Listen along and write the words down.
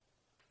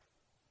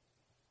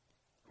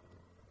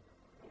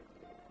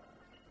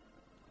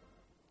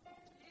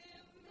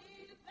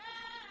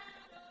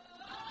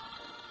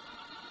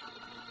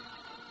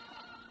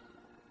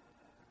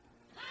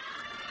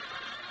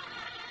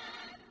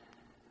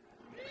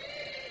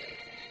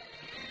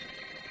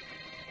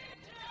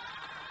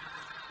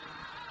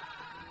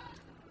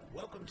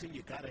to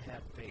You Gotta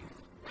Have Faith.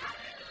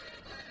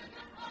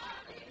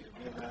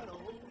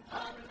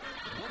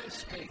 What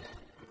is faith?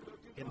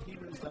 In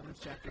Hebrews 11th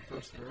chapter,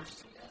 1st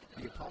verse,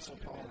 the Apostle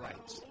Paul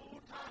writes,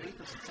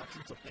 faith is the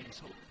substance of things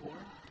hoped for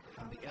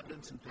and the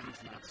evidence in things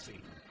not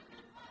seen.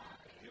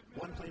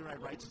 One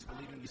playwright writes, it's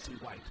believing you see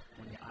white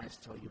when your eyes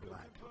tell you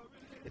black.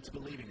 It's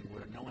believing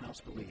where no one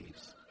else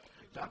believes.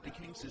 Dr.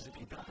 King says if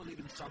you don't believe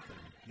in something,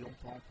 you don't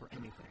fall for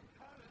anything.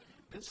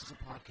 This is a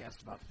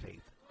podcast about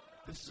faith.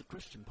 This is a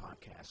Christian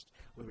podcast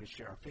where we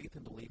share our faith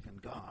and belief in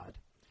God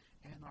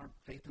and our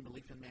faith and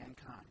belief in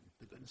mankind,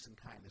 the goodness and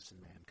kindness in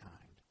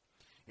mankind.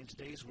 In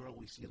today's world,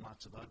 we see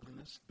lots of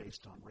ugliness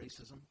based on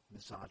racism,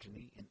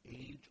 misogyny, and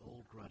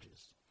age-old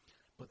grudges.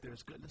 But there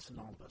is goodness in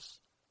all of us.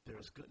 There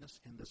is goodness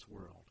in this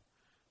world.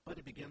 But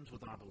it begins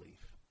with our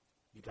belief.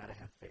 You got to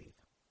have faith.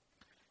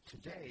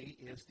 Today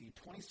is the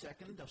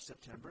 22nd of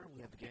September.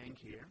 We have the gang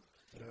here.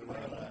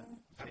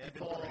 Happy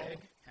fall.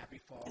 Happy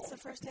fall. It's the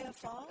first day of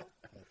fall?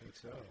 I think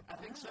so. I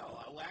think so.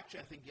 Well,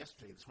 actually, I think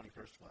yesterday, the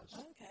 21st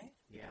was. Okay.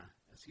 Yeah.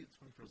 I see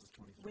the 21st is the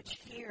 23rd. Which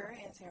here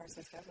in San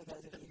Francisco, for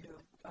those of you who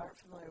aren't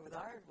familiar with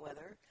our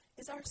weather,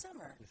 is our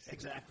summer.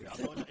 Exactly.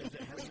 Although it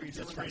has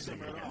just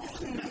freezing at all.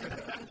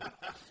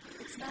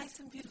 It's nice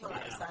and beautiful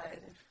outside.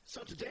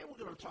 So today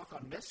we're going to talk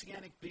on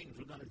Messianic themes.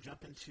 We're going to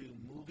jump into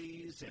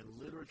movies and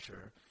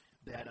literature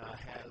that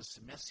has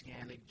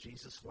Messianic,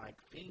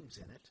 Jesus-like themes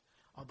in it,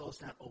 although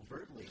it's not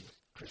overtly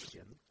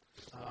Christian.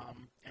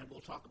 And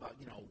we'll talk about,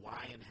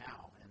 why and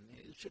how. And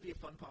it should be a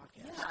fun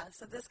podcast. Yeah,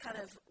 so this kind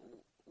of,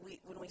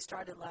 when we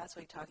started last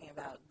week talking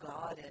about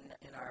God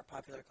in our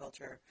popular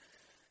culture,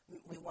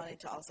 we wanted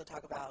to also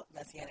talk about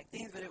Messianic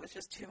themes, but it was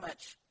just too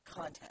much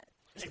content.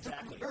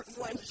 Exactly. For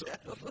one show.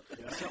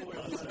 So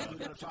we're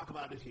going to talk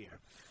about it here.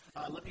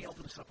 Let me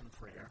open this up in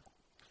prayer.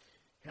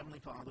 Heavenly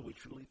Father, we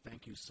truly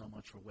thank you so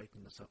much for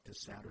waking us up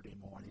this Saturday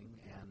morning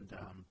and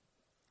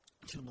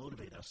to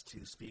motivate us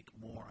to speak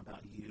more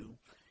about you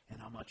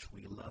and how much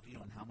we love you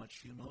and how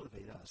much you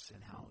motivate us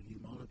and how you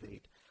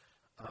motivate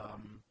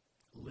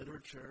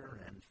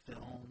literature and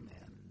film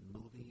and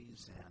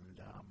movies and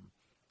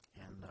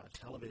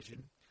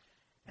television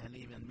and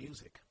even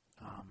music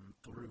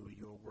through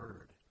your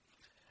word.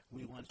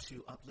 We want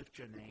to uplift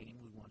your name.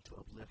 We want to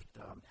uplift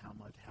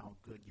how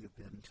good you've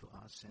been to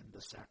us and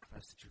the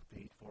sacrifice that you've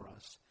paid for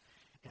us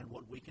and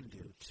what we can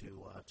do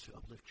to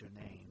uplift your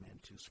name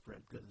and to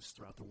spread goodness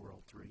throughout the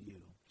world through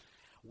you.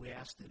 We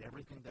ask that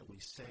everything that we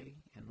say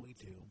and we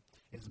do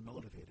is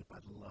motivated by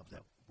the love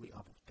that we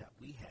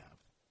have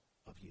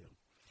of you.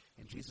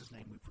 In Jesus'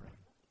 name we pray.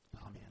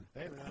 Amen.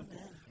 Amen.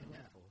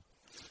 Amen.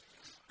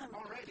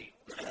 All righty.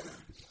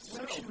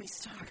 Where should we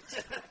start?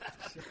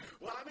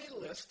 Well, I made a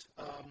list,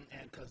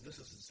 and because this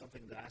is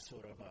something that I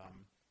sort of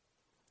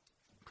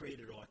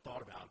created or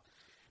thought about,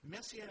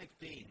 Messianic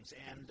themes,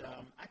 and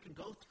I can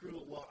go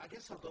through. Well, I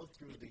guess I'll go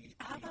through the.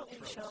 How about we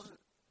tropes. show?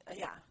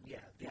 Yeah. Yeah,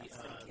 the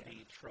Yes,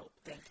 trope.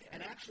 Thank you.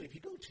 And actually, if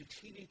you go to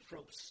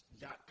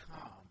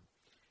tvtropes.com,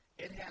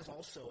 it has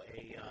also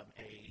a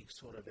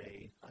sort of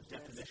a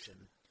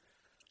definition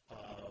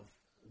of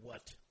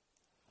what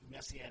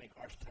Messianic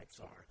archetypes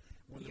are.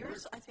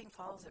 Yours, I think,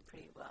 follows it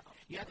pretty well.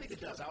 Yeah, I think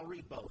it does. I'll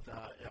read both.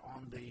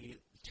 On the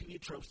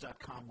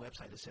tvtropes.com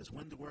website, it says,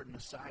 while the word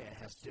Messiah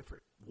has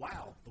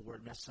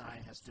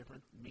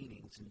different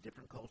meanings in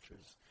different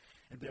cultures,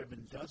 and there have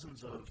been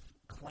dozens of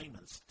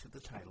claimants to the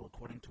title,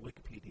 according to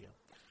Wikipedia.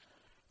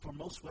 For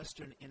most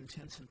Western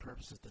intents and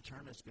purposes, the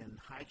term has been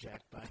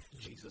hijacked by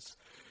Jesus,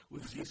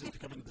 with Jesus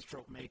becoming the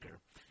trope maker.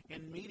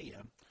 In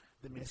media,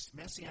 the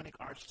Messianic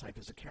archetype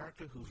is a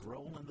character whose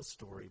role in the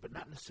story, but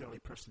not necessarily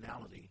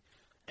personality,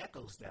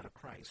 echoes that of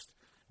Christ.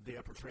 They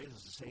are portrayed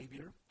as a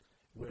savior,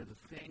 where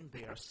the thing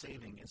they are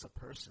saving is a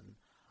person,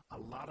 a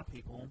lot of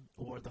people,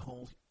 or the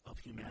whole of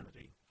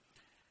humanity.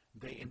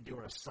 They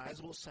endure a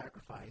sizable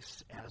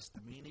sacrifice as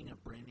the meaning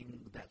of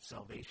bringing that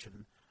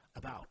salvation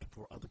about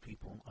for other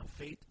people, a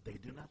fate they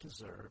do not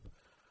deserve,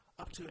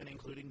 up to and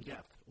including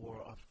death, or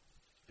a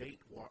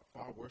fate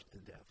far worse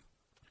than death.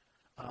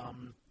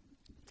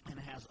 And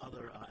it has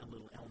other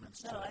little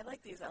elements to it. I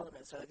like these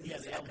elements, so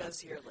this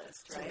echoes your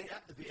list, right?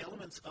 So the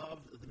elements of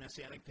the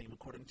Messianic theme,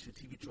 according to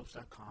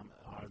tvtropes.com,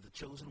 are the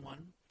chosen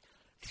one,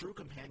 true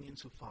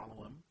companions who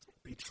follow him,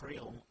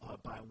 betrayal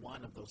by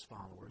one of those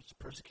followers,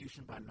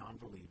 persecution by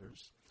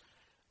non-believers,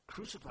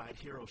 crucified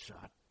hero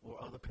shot, or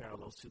other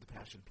parallels to the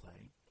Passion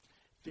Play,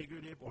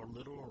 figurative or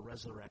literal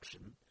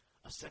resurrection,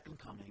 a second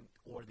coming,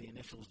 or the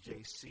initials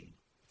JC.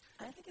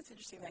 I think it's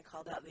interesting they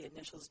called out the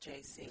initials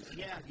JC.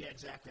 Yeah,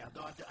 exactly.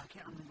 Although I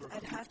can't remember.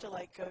 I'd have to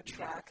go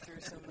track through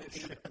some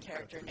movie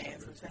character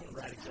names and say,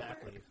 right,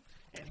 exactly.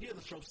 And here are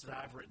the tropes that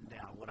I've written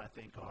down, what I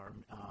think are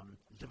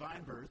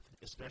divine birth,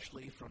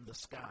 especially from the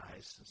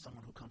skies,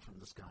 someone who comes from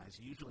the skies,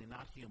 usually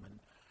not human,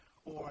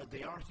 or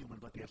they are human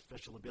but they have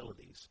special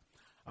abilities.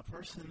 A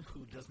person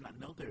who does not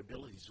know their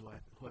abilities,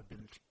 who have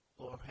been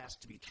or has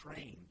to be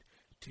trained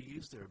to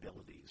use their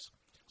abilities.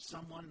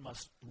 Someone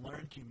must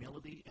learn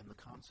humility and the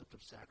concept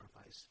of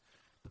sacrifice.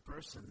 The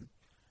person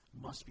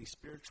must be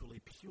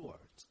spiritually pure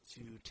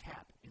to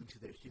tap into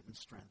their hidden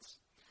strengths.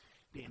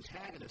 The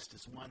antagonist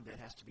is one that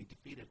has to be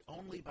defeated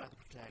only by the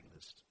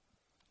protagonist.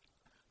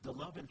 The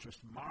love interest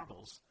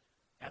marvels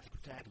at the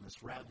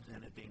protagonist rather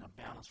than it being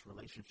a balanced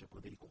relationship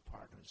with equal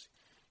partners.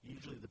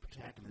 Usually the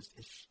protagonist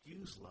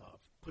eschews love,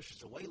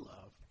 pushes away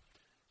love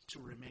to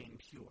remain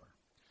pure.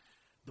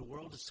 The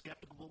world is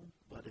skeptical,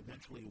 but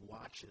eventually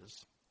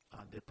watches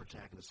the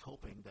protagonist,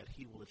 hoping that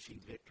he will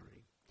achieve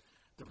victory.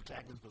 The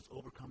protagonist must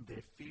overcome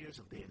their fears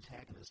of the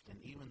antagonist and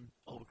even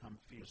overcome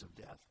fears of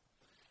death.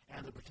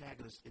 And the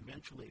protagonist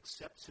eventually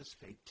accepts his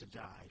fate to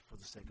die for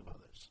the sake of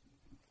others.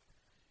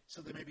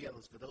 So there may be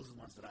others, but those are the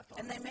ones that I thought.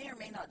 And they may or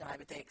may not die,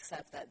 but they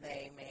accept that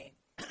they may,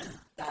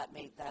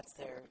 that's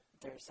their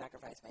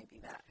sacrifice may be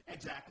that.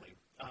 Exactly.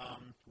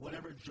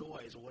 Whatever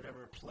joys or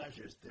whatever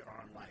pleasures there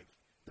are in life,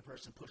 the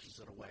person pushes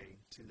it away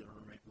to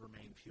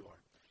remain pure.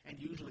 And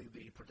usually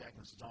the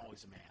protagonist is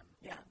always a man.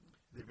 Yeah.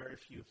 There are very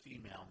few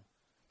female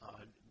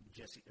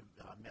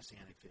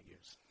Messianic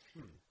figures.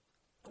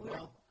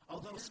 Well,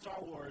 although Star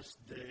Wars,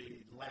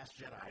 The Last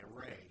Jedi,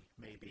 Rey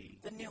may be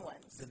the new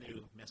ones. The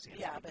new Messianic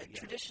Yeah, figure, but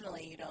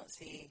traditionally you don't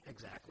see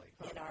exactly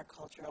in our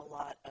culture a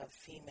lot of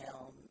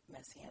female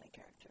Messianic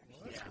characters.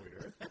 Well, that's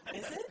weird.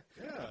 Is it?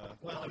 Yeah.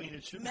 Well, I mean,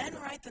 it should Men be.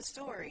 write the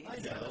stories. I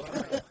know.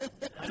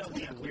 I don't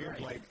mean weird,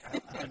 like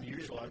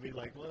unusual. I mean,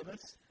 like, well,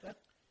 that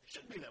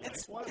shouldn't be that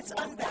way. It's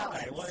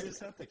unbalanced. Why is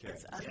that the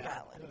case? It's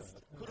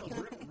unbalanced. Who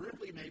knows?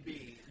 Ripley may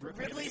be.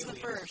 Ripley's the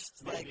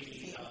first, may like,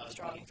 be,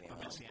 strong a female.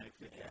 Messianic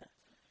figure. Yeah.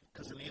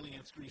 Because in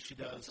Alien 3, she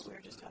does So we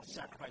were just talking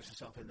sacrifice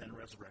herself and then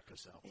resurrect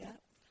herself Yeah.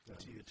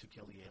 to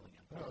kill the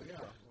alien. Oh, yeah.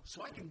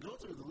 So I can go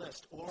through the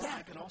list, or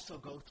I can also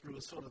go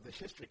through sort of the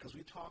history, because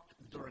we talked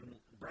during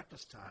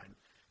breakfast time,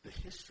 the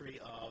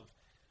history of,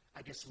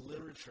 I guess,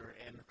 literature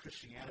and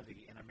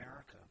Christianity in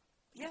America.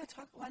 Yeah,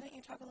 why don't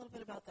you talk a little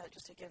bit about that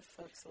just to give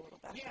folks a little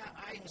background?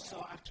 Yeah,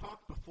 so I've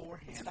talked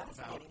beforehand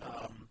about,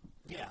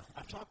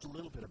 I've talked a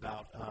little bit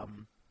about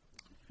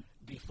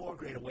the four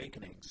great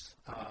awakenings,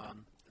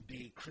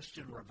 the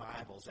Christian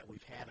revivals that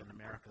we've had in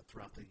America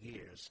throughout the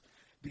years.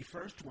 The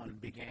first one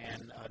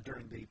began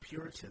during the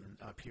Puritan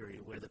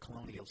period, where the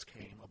colonials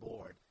came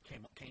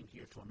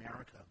here to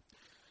America.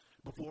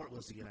 Before it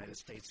was the United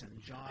States,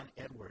 and John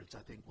Edwards, I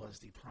think, was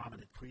the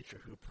prominent preacher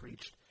who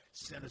preached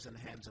sinners in the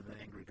hands of an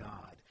angry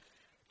God,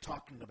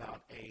 talking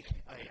about a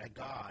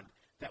God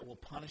that will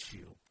punish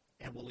you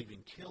and will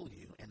even kill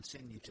you and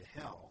send you to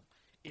hell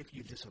if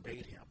you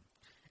disobeyed him.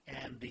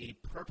 And the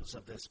purpose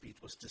of this speech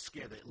was to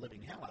scare the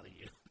living hell out of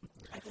you.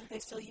 I think they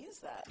still use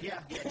that. Yeah,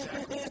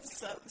 exactly.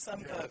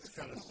 Some folks. It's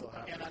kind of still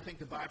happening. And I think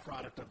the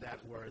byproduct of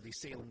that were the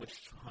Salem witch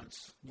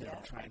hunts,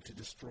 trying to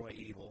destroy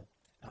evil,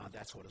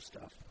 that sort of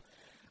stuff.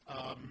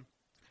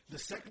 The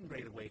second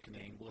Great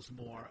Awakening was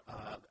more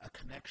a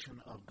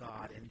connection of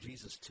God and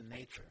Jesus to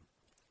nature.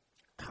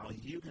 How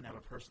you can have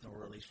a personal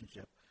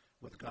relationship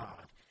with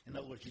God. In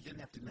other words, you didn't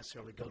have to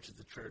necessarily go to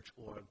the church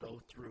or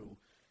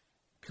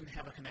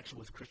have a connection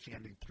with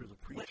Christianity through the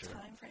preacher.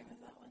 What time frame is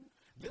that one?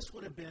 This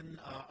would have been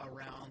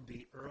around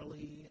the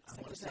early,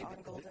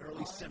 the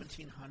early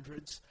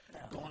 1700s,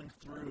 going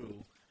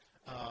through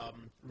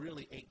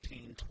really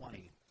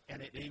 1820.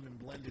 And it even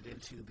blended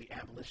into the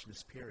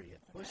abolitionist period.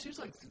 Well, it seems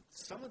like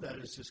some of that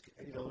is just,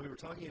 we were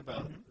talking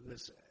about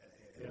this,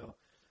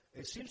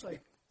 it seems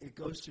like it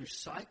goes through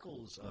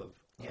cycles of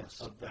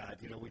that.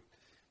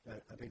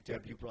 I think,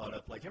 Deb, you brought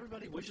up, like,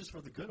 everybody wishes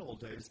for the good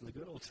old days, and the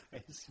good old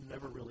days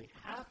never really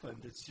happened.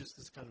 It's just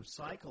this kind of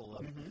cycle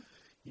of,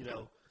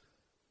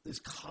 this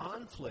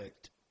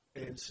conflict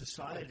in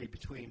society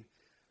between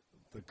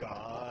the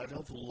God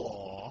of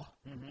law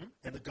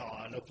and the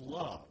God of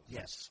love.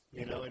 Yes.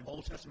 In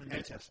Old Testament and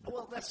New Testament.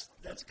 Well,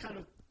 that's kind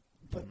of,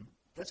 but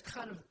that's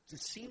kind of,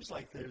 it seems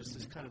like there's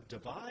this kind of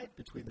divide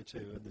between the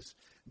two and this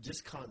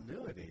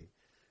discontinuity.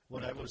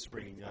 What I was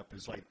bringing up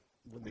is, like,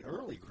 when the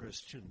early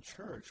Christian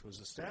church was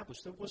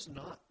established, there was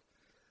not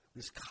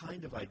this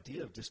kind of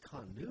idea of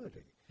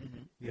discontinuity.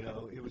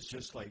 It was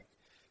just like,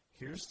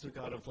 here's the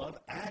God of love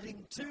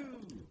adding to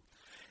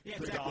Yeah,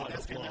 the exactly. God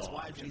of law. That's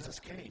why Jesus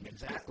came.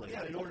 Exactly.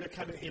 Yeah, in order to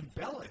kind of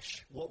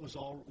embellish what was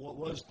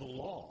the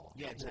law.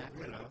 Yeah,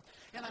 exactly.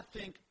 And I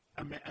think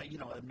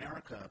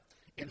America,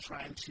 in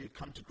trying to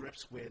come to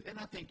grips with, and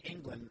I think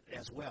England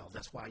as well.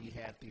 That's why you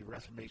had the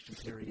Reformation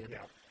period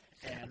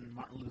and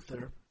Martin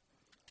Luther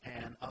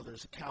and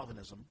others,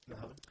 Calvinism,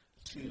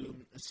 to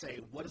say,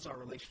 what is our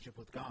relationship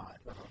with God?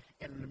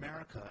 And in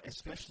America,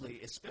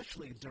 especially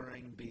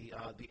during the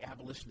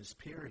abolitionist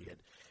period,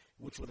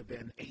 which would have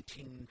been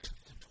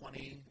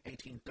 1820,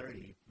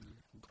 1830,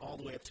 all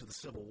the way up to the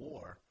Civil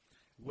War,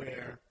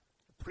 where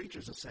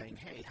preachers are saying,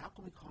 hey, how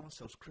can we call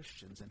ourselves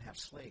Christians and have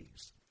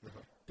slaves?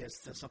 There's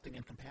something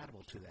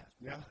incompatible to that.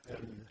 Yeah.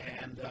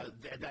 And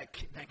that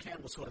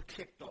can was sort of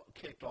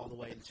kicked all the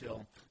way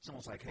until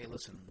someone's like, hey,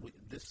 listen,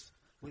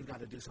 we've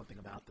got to do something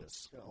about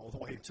this. Yeah, all the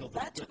way until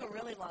that took a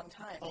really long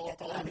time to get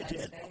to that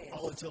next phase.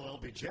 All until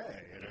LBJ,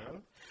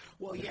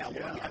 Well,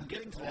 I'm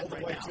getting to that all the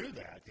right way now. through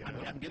that.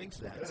 I'm getting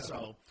to that. Yeah.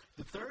 So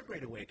the Third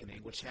Great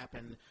Awakening, which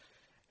happened,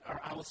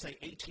 I would say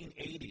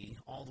 1880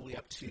 all the way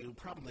up to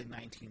probably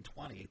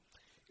 1920,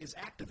 is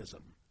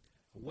activism.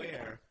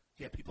 where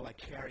you have people like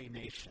Carrie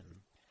Nation,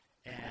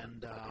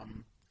 and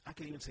I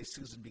can even say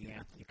Susan B.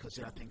 Anthony, because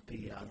I think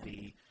the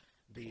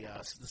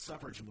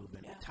suffrage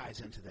movement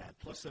ties into that.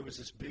 Plus, there was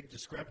this big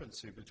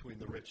discrepancy between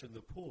the rich and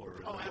the poor.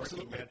 And the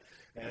absolutely.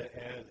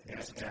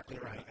 That's exactly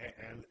right.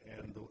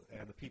 And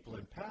the people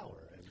in power.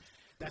 And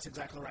that's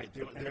exactly right.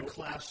 Their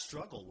class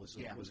struggle was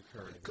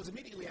occurring. Because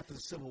immediately after the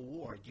Civil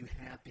War, you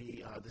had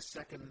the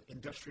Second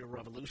Industrial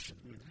Revolution,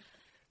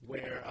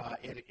 where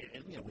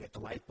we had the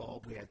light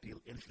bulb, we had the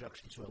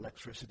introduction to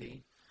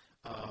electricity.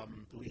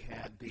 We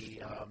had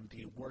the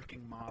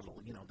working model,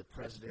 the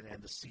president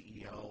and the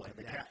CEO.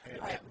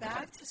 And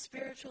back to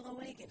spiritual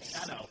awakening.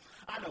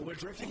 I know. We're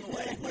drifting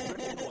away.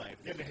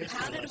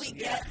 How did we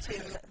get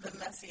to the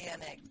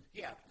Messianic?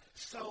 Yeah.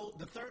 So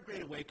the Third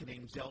Great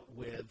Awakening dealt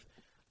with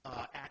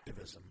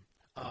activism.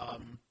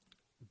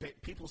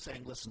 People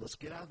saying, listen, let's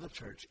get out of the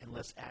church and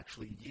let's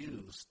actually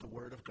use the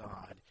Word of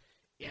God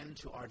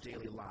into our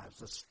daily lives.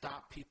 Let's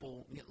stop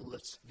people.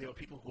 There were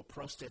people who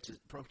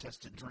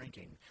protested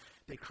drinking.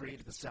 They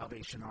created the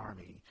Salvation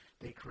Army.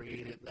 They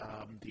created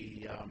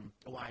the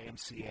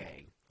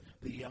YMCA,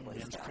 the Young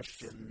Men's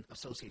Christian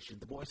Association,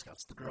 the Boy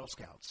Scouts, the Girl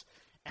Scouts.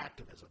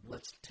 Activism.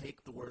 Let's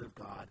take the Word of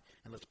God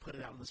and let's put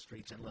it out in the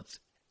streets and let's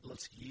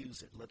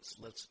use it. Let's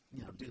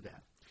do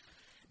that.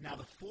 Now,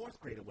 the Fourth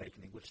Great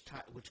Awakening, which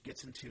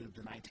gets into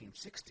the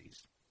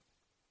 1960s,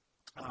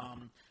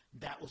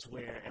 that was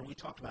where, and we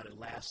talked about it the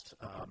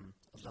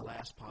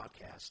last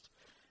podcast,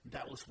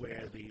 that was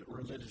where the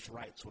religious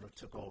right sort of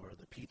took over,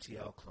 the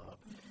PTL club.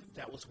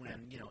 That was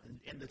when,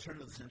 in the turn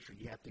of the century,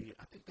 you had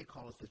I think they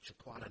call it the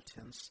Chiquita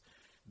tents,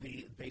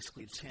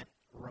 basically tent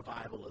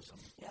revivalism.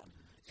 Yeah.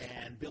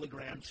 And Billy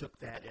Graham took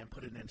that and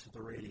put it into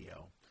the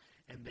radio.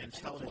 And then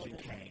television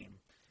came.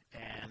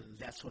 And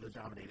that sort of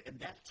dominated. And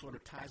that sort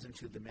of ties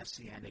into the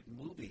Messianic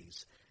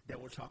movies that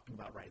we're talking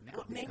about right now.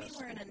 Well, maybe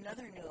we're in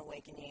another new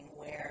awakening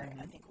where,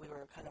 I think we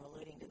were kind of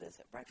alluding to this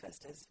at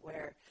breakfast, is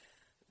where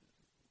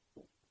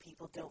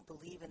people don't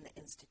believe in the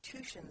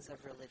institutions of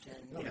religion.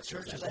 No, the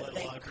churches but let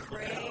they a lot of people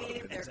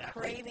crave, they're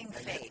Exactly. craving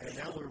faith. And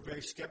now we're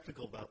very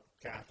skeptical about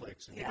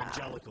Catholics and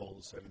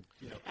evangelicals. And,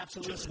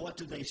 Absolutely. just what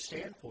do they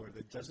stand for?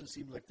 It doesn't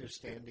seem like they're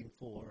standing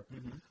for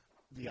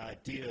the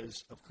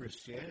ideas of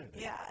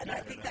Christianity. Yeah, and I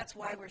think that's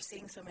why we're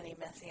seeing so many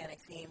Messianic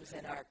themes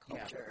in our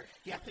culture.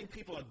 Yeah, I think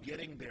people are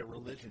getting their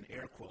religion,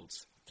 air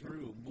quotes,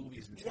 through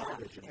movies and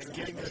television. And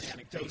getting this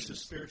dose of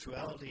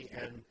spirituality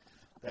and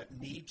that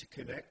need to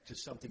connect to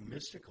something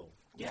mystical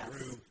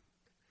through,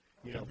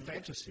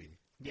 fantasy.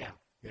 Yeah.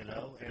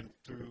 And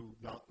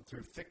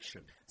through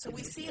fiction. So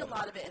we see a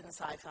lot of it in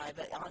sci-fi,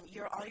 but on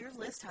your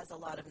list has a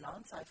lot of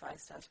non-sci-fi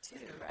stuff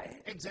too,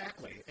 right?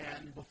 Exactly.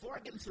 And before I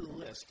get into the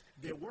list,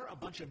 there were a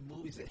bunch of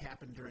movies that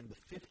happened during the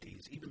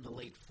 50s, even the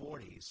late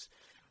 40s,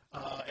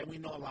 and we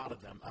know a lot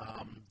of them.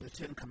 The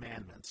Ten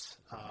Commandments,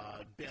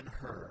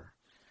 Ben-Hur,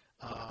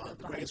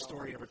 The Greatest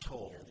Story Ever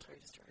Told. Yeah, The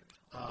Greatest Story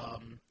Ever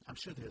Told. I'm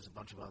sure there's a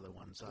bunch of other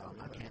ones.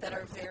 I can't that think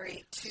are of them.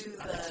 very to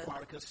I the think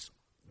Spartacus.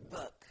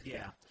 book.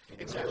 Yeah,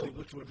 exactly,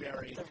 which were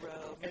very, The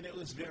Robe. and it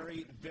was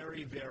very,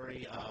 very,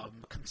 very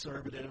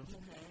conservative,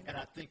 and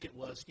I think it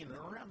was,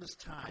 around this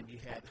time you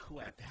had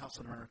the House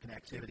Un-American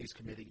Activities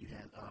Committee, you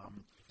had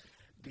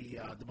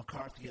the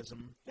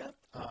McCarthyism,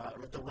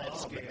 the Red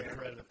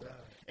Scare.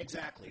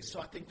 Exactly,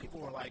 so I think people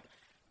were like,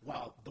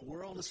 wow, the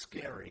world is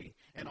scary,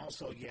 and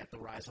also you had the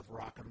rise of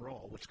rock and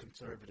roll, which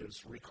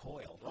conservatives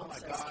recoiled. Oh my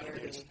God,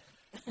 scary.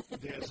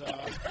 There's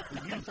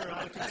the youth are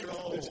out of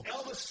control. There's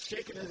Elvis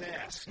shaking his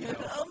ass.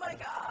 Oh my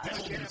God!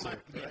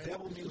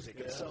 Devil music.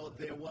 And so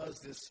there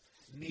was this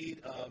need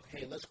of,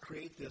 hey, let's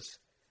create this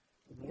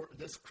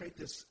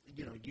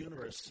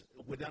universe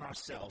within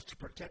ourselves to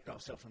protect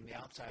ourselves from the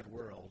outside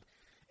world,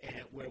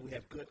 and where we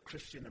have good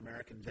Christian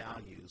American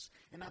values.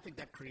 And I think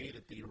that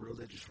created the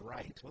religious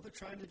right. Well, they're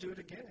trying to do it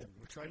again.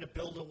 We're trying to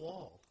build a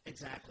wall.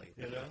 Exactly.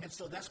 And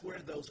so that's where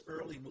those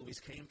early movies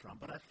came from.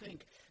 But I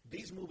think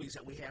these movies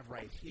that we have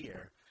right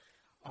here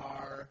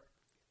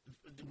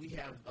we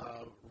have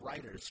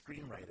writers,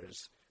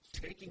 screenwriters,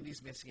 taking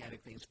these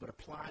Messianic themes but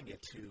applying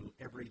it to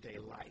everyday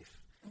life.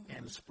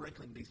 And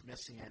sprinkling these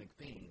Messianic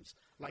themes.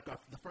 Like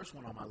the first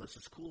one on my list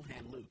is Cool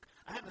Hand Luke.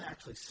 I haven't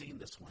actually seen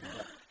this one,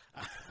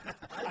 but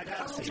I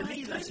got to see it. To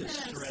me, that's a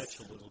stretch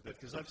a little bit,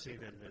 because I've seen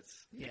it, and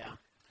it's... Yeah.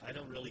 I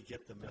don't really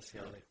get the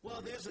Messianic.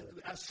 Well, there's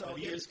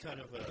he is kind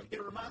of a...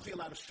 It reminds me a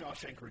lot of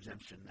Shawshank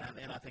Redemption,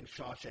 and I think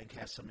Shawshank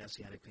has some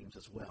Messianic themes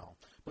as well.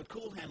 But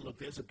Cool Hand Luke,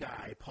 there's a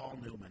guy, Paul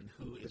Newman,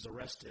 who is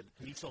arrested.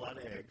 He eats a lot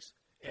of eggs.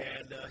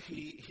 And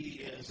he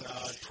is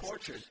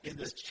tortured in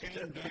this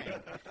chain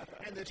gang,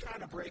 and they're trying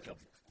to break him.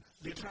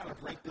 They're trying to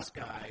break this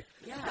guy.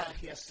 Yeah.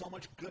 He has so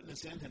much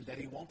goodness in him that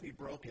he won't be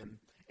broken,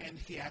 and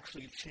he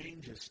actually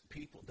changes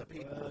the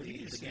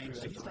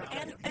gangs.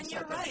 And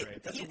you're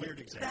right. That's a weird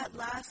example. That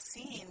last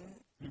scene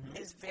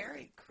is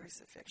very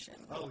crucifixion.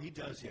 Oh, he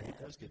does. Yeah, he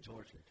does get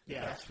tortured.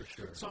 Yeah, that's for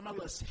sure. So on my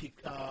list,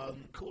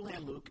 Cool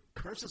Hand Luke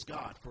curses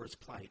God for his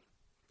plight.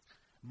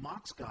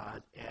 mocks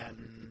God,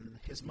 and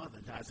his mother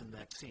dies in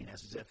that scene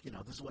as if,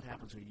 this is what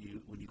happens when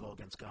you go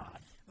against God.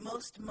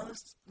 Most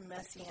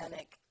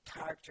Messianic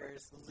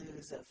characters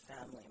lose a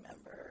family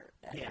member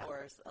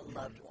or a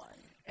loved one.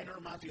 And it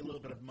reminds me a little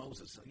bit of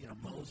Moses.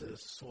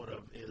 Moses sort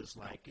of is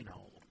like,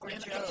 Or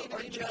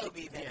Job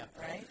even,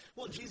 right?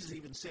 Well, Jesus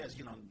even says,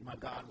 my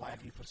God, why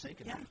have you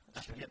forsaken me? I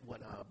forget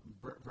what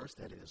verse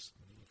that is.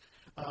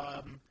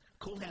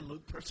 Cool Hand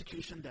Luke,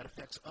 persecution that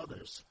affects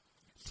others,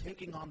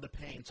 taking on the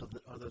pain so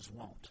that others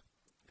won't.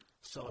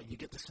 So you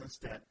get the sense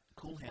that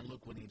Cool Hand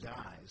Luke, when he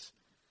dies,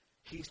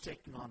 he's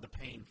taking on the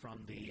pain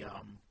from the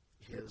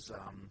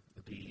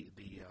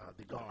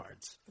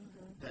guards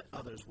that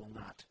others will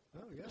not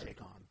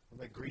take on.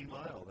 Well, that Green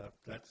Mile,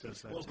 that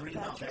says that. Well, Green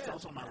Mile, that's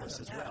also on my list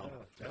as well.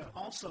 Yeah.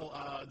 Also,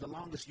 The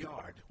Longest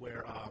Yard,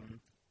 where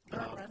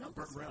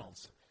Burt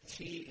Reynolds,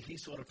 he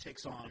sort of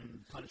takes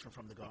on punishment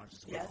from the guards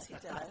as well. Yes, he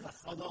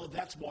does. Although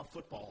that's more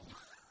football.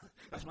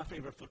 That's my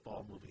favorite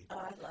football movie. Oh,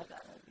 I love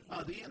that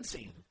movie. The end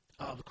scene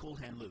of Cool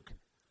Hand Luke,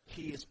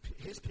 his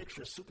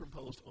picture is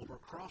superimposed over a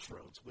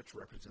crossroads, which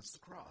represents the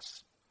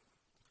cross.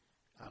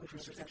 Which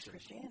represents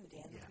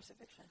Christianity and the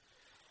crucifixion.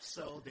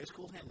 So there's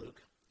Cool Hand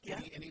Luke.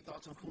 Yeah. Any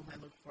thoughts on Cool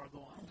Hand Luke before I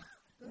go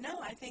on? No,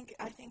 I think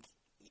I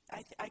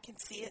can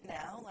see it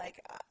now.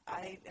 Like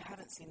I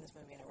haven't seen this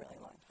movie in a really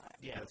long time.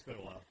 Yeah, it's been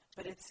a while.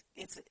 But it's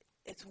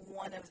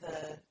one of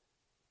the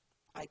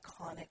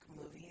iconic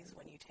movies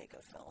when you take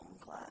a film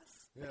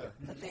class. Yeah.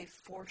 That they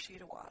force you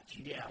to watch.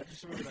 Yeah. I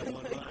just remember that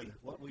one line.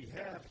 What we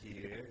have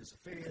here is a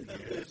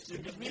failure to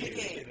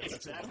communicate.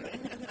 Exactly.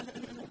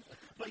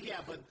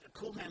 But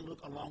Cool Hand Luke,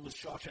 along with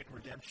Shawshank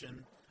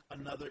Redemption,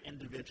 another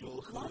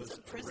individual who lots was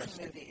of prison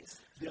arrested. movies.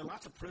 There are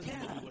lots of prison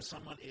movies where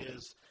someone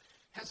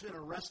has been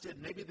arrested.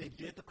 Maybe they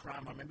did the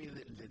crime, or maybe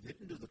they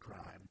didn't do the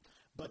crime,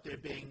 but they're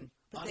being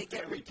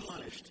unfairly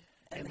punished.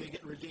 And they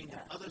get redeemed, and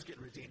others get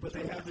redeemed. But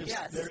they have this,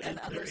 they're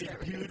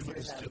imbued with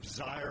this too.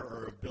 desire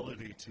or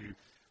ability to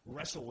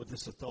wrestle with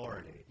this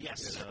authority.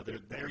 Yes.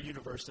 Their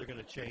universe, they're going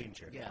to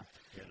change it. Yeah.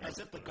 As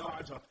if the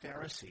guards are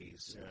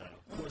Pharisees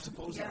who are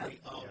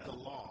supposedly of the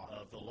law.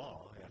 Of the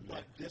law.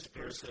 But this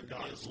person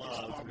is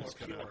far more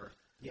pure.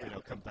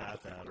 Combat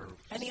that.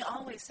 And he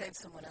always saves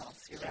someone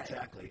else. You're right.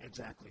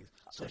 Exactly.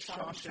 So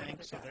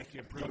Shawshank,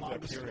 The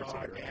Longest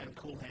Yard, and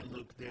Cool Hand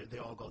Luke, they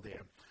all go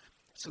there.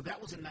 So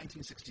that was in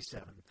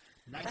 1967.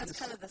 That's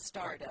kind of the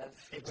start of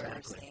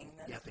exactly. seeing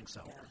this. Yeah, I think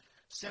so. Yeah.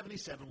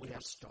 77, we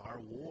have Star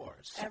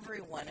Wars.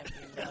 Every one of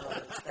you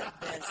knows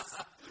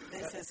that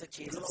this is a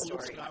Jesus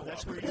story.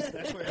 That's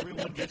where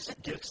everyone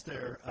gets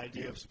their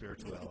idea of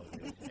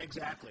spirituality.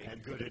 Exactly.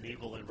 And good and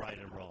evil and right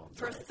and wrong.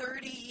 For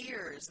 30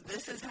 years,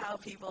 this is how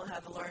people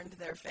have learned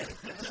their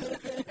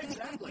faith.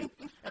 Exactly.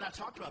 And I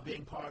talked about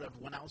being part of,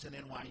 when I was in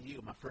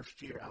NYU, my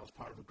first year, I was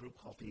part of a group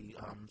called the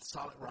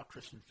Solid Rock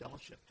Christian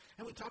Fellowship.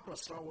 And we talk about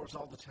Star Wars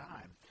all the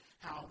time,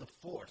 how the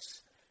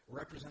Force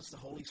represents the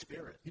Holy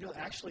Spirit.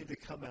 Actually, they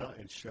come out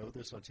and show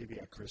this on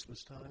TV at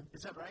Christmas time.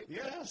 Is that right?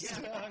 Yes.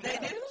 Yeah.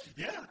 They do?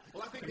 Yeah.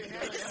 Well, I think they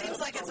have. It just seems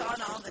like it's on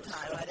all the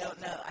time. I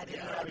don't know. I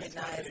didn't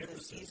recognize the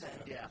season.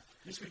 Yeah.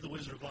 Used to be The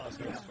Wizard of Oz.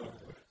 Yeah.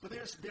 But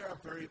there are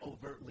very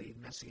overtly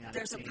messianic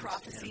There's a themes,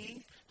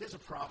 prophecy. There's a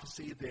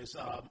prophecy. There's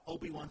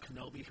Obi-Wan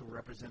Kenobi, who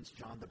represents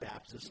John the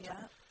Baptist. Yeah.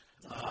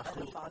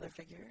 The father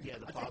figure. Yeah,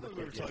 the I father think when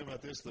we were figure. talking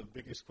about this, the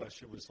biggest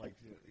question was like,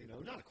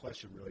 not a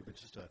question really, but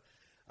just a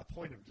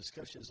point of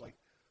discussion is like,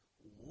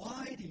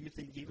 why do you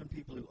think even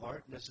people who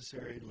aren't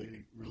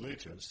necessarily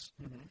religious,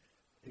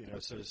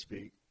 so to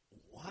speak,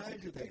 why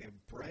do they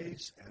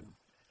embrace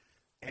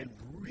and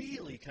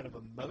really kind of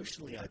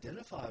emotionally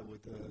identify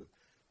with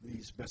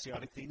these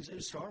messianic things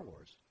in Star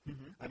Wars?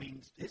 I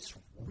mean, it's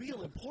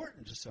real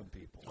important to some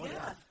people. Oh,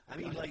 yeah. I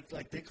mean,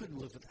 like they couldn't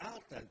live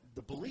without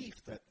the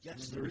belief that,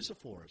 yes, there is a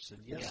force, and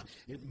yes,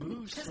 it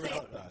moves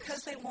throughout us.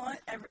 Because they want,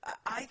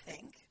 I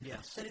think,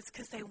 Yes. that it's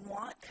because they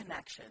want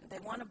connection. They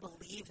want to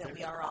believe that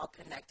we are all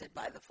connected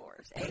by the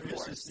force. There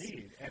is this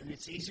need, and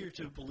it's easier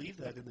to believe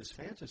that in this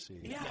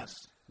fantasy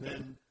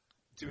than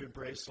to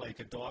embrace like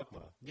a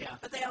dogma. Yeah.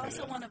 But they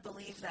also want to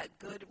believe that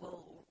good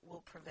will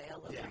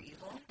prevail over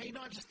evil. Hey,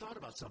 I just thought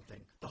about something.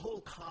 The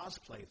whole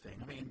cosplay thing.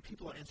 I mean,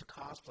 people are into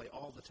cosplay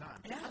all the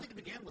time. Yeah. I think it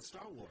began with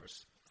Star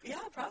Wars. Yeah,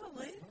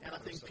 probably. And I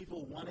think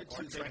people wanted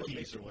to...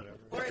 Trekkies or whatever.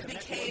 Or it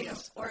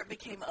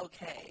became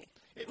okay.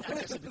 I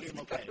guess it became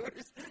okay.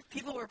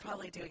 People were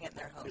probably doing it in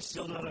their homes. It's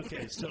still not okay.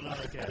 It's still not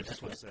okay. I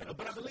just want to say.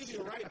 But I believe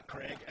you're right,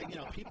 Craig.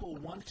 People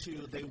want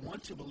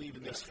to believe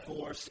in this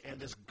force and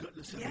this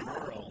goodness in the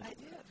world. I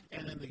do.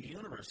 And in the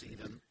universe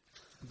even,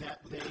 that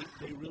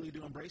they really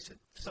do embrace it.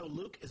 So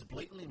Luke is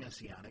blatantly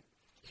messianic.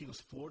 He was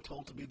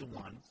foretold to be the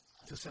one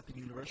to set the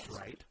universe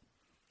right.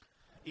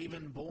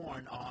 Even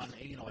born on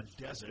a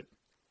desert,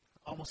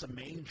 almost a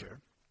manger.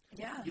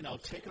 Yeah.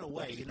 Taken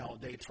away.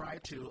 They try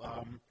to.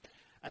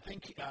 I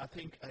think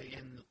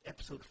in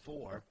episode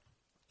 1,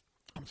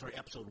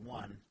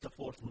 the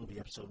fourth movie,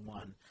 episode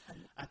 1.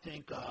 I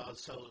think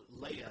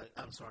Leia.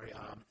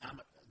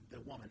 The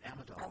woman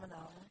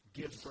Amidala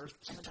gives birth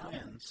to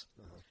twins,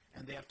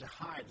 and they have to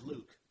hide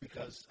Luke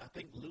because I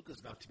think Luke is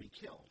about to be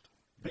killed.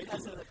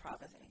 Because of the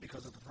prophecy.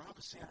 Because of the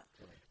prophecy.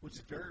 Yeah. Which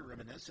is very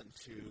reminiscent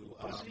to...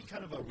 wasn't he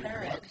kind of a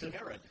Herod. reluctant...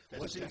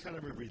 Wasn't he kind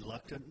of a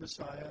reluctant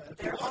Messiah?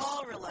 They're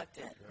all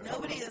reluctant.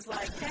 Nobody is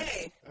like,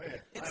 hey,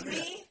 it's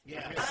me.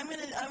 Yeah. I'm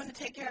gonna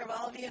take care of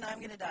all of you, and I'm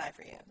gonna die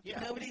for you. Yeah.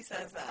 Nobody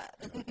says that.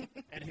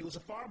 And he was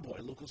a farm boy.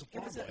 Luke was a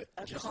farm boy.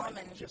 A just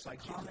like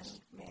common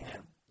Jesus.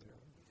 man.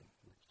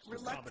 Yeah.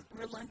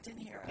 Reluctant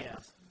hero. Yeah.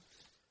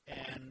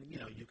 And,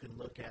 you can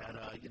look at,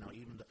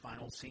 even the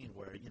final scene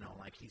where,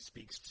 like he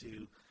speaks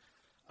to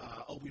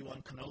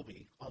Obi-Wan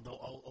Kenobi,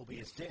 although Obi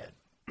is dead,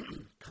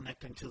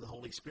 connecting to the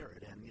Holy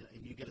Spirit. And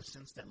you get a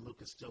sense that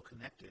Luke is still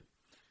connected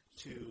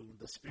to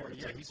the Spirit.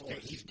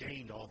 He's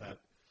gained all that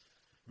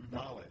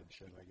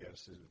knowledge, and I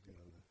guess,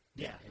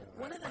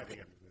 One of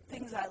the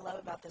things I love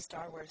about the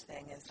Star Wars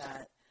thing is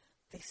that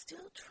they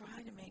still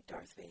try to make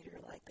Darth Vader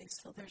like,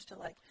 they're still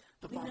like,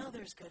 we know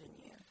there's good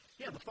in you.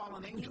 Yeah, the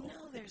fallen angel. We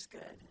know there's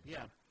good.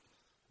 Yeah,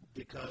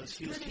 because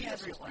he is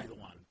supposed to be the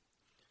one.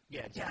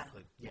 Yeah,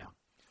 exactly. Yeah.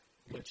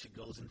 Which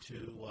goes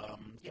into,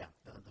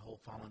 the whole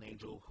fallen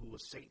angel who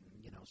was Satan.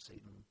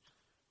 Satan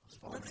was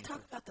fallen angel. Let's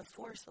talk about the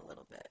Force a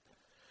little bit.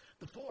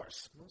 The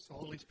Force. Well, it's the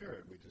Holy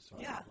Spirit we just saw.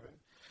 Yeah. Right?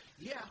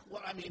 Yeah,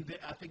 well, I mean,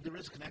 I think there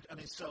is a connection. I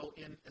mean, so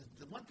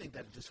the one thing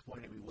that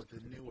disappointed me with the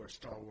newer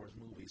Star Wars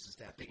movies is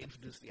that they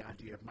introduced the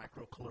idea of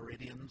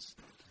microchloridians,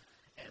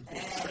 and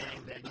they're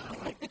saying that,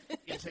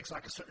 it takes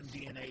like a certain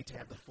DNA to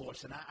have the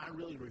Force, and I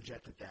really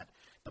rejected that.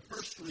 The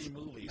first three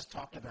movies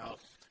talked about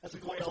that's a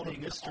quite old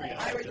mystery.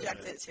 I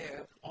reject it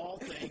too. All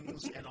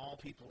things and all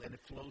people, and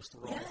it flows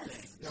through all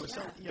things. I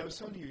was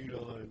telling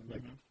you,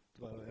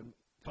 and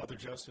Father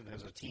Justin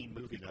has a teen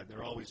movie night.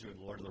 They're always doing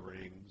Lord of the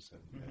Rings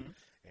and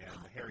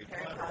Harry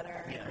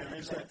Potter. Yeah, and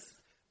there's that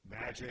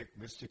magic,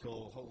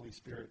 mystical, Holy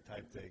Spirit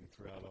type thing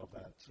throughout all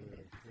that. So,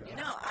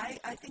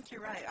 I think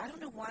you're right. I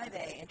don't know why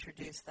they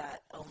introduced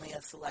that only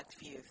a select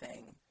few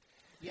thing.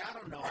 Yeah, I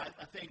don't know.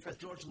 I think for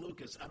George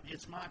Lucas,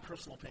 it's my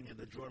personal opinion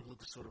that George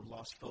Lucas sort of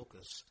lost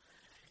focus.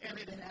 And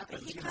it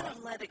happens. But he kind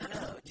of let it go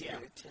to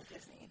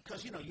Disney.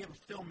 Because, you have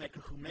a filmmaker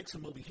who makes a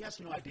movie. He has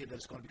no idea that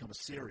it's going to become a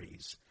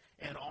series.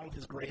 And all of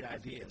his great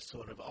ideas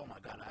sort of, oh, my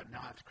God, now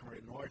I have to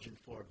create an origin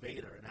for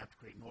Vader, and I have to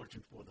create an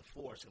origin for the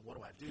Force, and what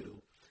do I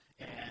do?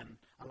 And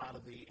a lot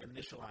of the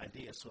initial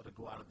ideas sort of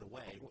go out of the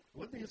way.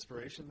 Wouldn't the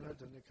inspiration of that,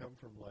 didn't it come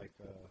from, like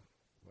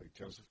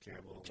Joseph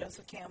Campbell?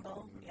 Joseph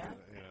Campbell,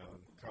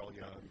 Carl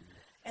Jung.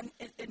 And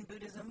in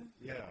Buddhism.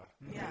 Yeah.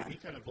 Yeah. He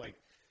kind of,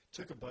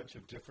 took a bunch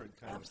of different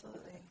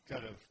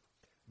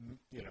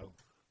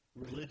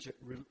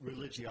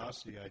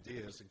religiosity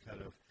ideas and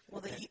kind of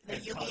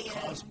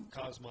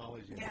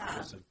cosmology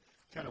ideas and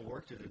kind of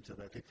worked it into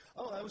that thing.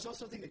 Oh, I was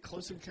also thinking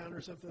Close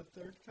Encounters of the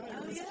Third Kind.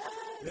 Oh, yes.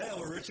 Yeah,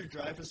 where Richard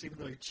Dreyfuss, even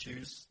though he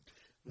chews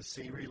the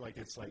scenery like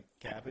it's like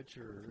cabbage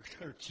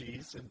or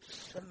cheese and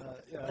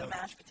the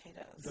mashed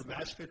potatoes. The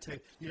mashed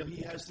potato.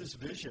 He has this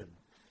vision.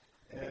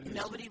 And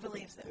nobody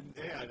believes him.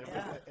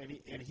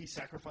 And he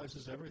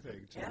sacrifices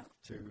everything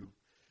to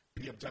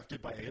be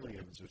abducted by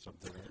aliens or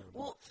something.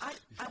 Well,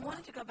 I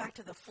wanted to go back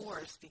to the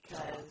Force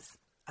because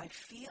I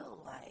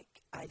feel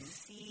like I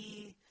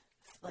see,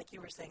 like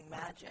you were saying,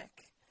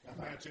 magic.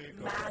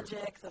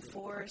 Magic, the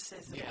Force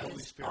is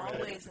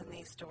always in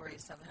these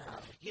stories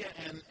somehow. Yeah,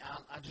 and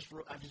I just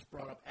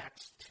brought up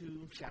Acts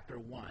 2, chapter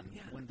 1.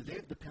 Yeah. When the day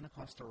of the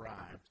Pentecost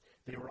arrived,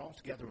 they were all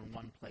together in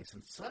one place,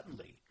 and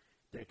suddenly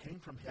there came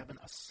from heaven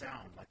a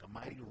sound like a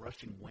mighty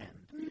rushing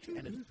wind,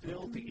 and it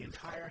filled the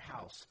entire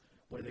house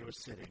where they were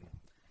sitting.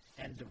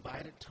 And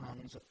divided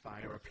tongues of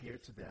fire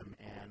appeared to them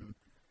and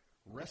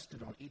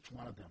rested on each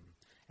one of them.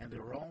 And they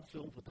were all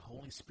filled with the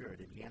Holy Spirit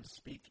and began to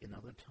speak in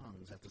other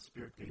tongues as the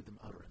Spirit gave them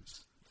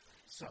utterance.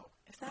 So,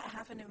 if that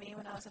happened to me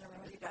when I was in a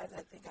room with you guys,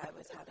 I think I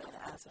was having an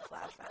acid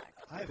flashback.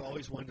 I've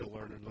always wanted to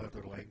learn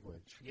another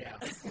language. Yeah.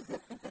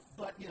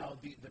 But,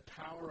 the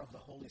power of the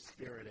Holy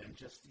Spirit and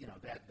just,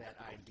 that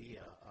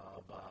idea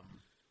of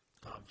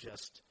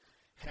just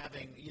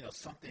having,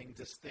 something,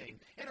 this thing.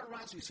 And it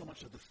reminds me so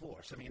much of the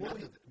Force. I mean, go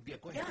ahead.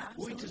 Yeah,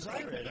 we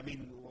desire it. I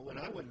mean, when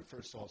I went and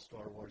first saw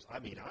Star Wars, I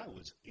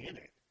was in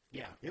it.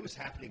 Yeah. It was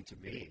happening to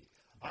me.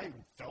 I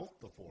felt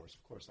the Force.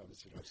 Of course, I was,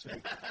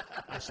 sitting.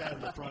 I sat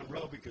in the front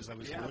row because I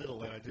was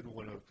little and I didn't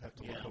want to have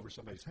to look over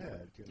somebody's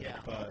head.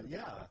 Yeah. But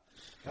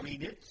I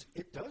mean,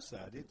 it does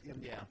that.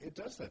 It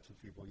does that to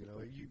people.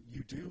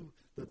 You do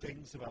the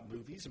things about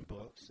movies and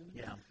books and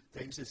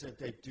things is that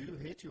they do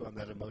hit you on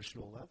that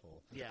emotional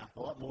level. Yeah. A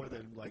lot more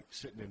than like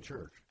sitting in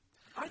church.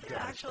 Are there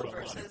actual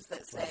verses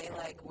that say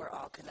we're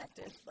all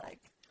connected?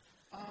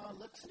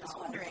 Just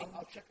wondering.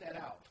 I'll check that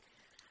out.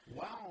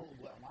 While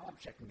I'm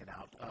checking it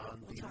out,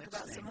 we'll talk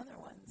about some other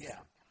ones. Yeah.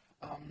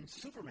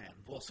 Superman.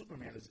 Well,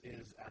 Superman is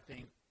I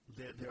think,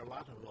 there are a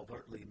lot of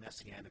overtly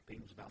messianic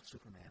themes about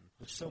Superman.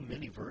 There's so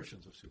many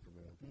versions of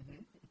Superman.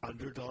 Mm-hmm.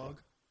 Underdog.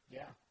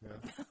 Yeah.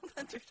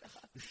 Underdog.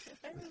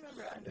 I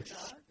remember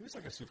Underdog. He was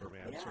like a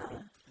Superman, yeah. sort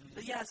of.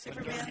 But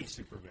Superman.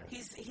 Superman.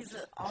 He's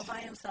all by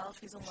himself.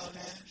 He's a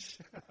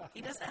loner.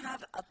 He doesn't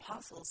have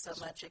apostles so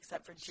much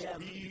except for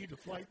Jim. Speed,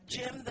 flight,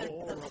 Jim,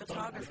 the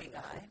photography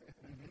guy.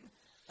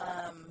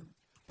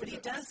 But he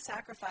does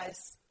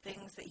sacrifice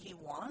things that he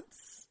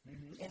wants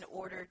in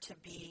order to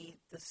be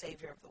the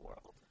savior of the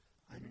world.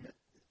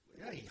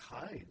 Yeah, he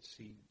hides.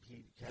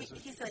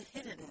 He's a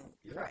hidden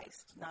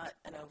Christ, not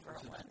an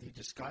overt one. He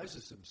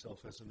disguises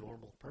himself as a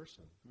normal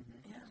person.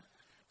 Yeah.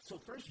 So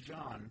 1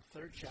 John,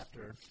 3rd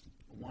chapter,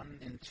 1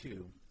 and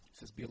 2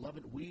 says,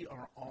 "Beloved, we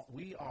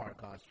are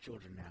God's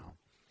children now,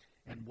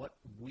 and what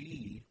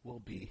we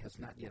will be has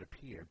not yet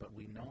appeared, but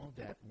we know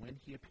that when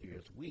he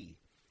appears, we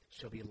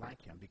shall be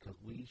like him, because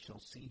we shall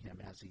see him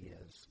as he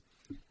is."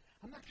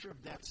 I'm not sure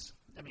if that's,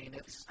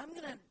 it's... I'm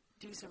going to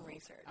do some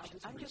research.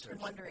 I'm just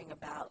wondering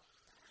about,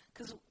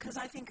 because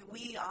I think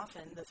we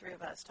often, the three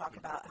of us, talk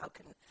about how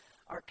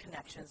our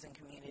connections in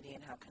community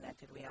and how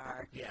connected we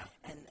are. Yeah.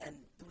 And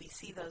we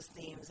see those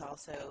themes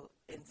also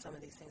in some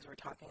of these things we're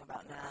talking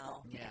about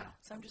now. Yeah.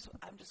 So I'm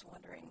just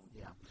wondering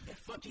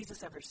if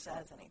Jesus ever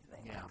says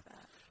anything like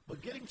that.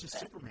 But getting to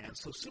Superman,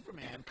 so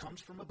Superman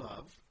comes from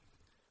above,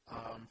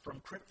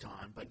 from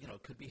Krypton, but,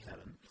 it could be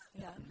heaven.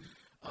 Yeah.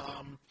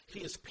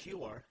 He is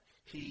pure.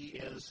 He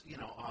is,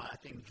 I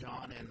think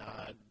John and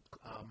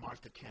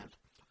Martha Kent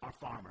are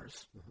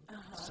farmers.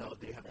 So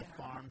they have the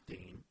farm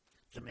theme,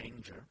 the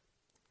manger.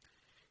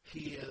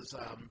 He is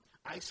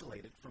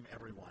isolated from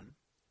everyone.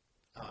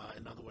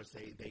 In other words,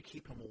 they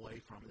keep him away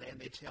from, and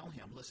they tell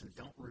him, listen,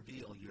 don't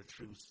reveal your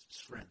true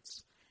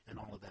strengths and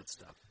all of that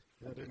stuff.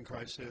 Yeah, didn't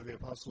Christ say to the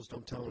apostles,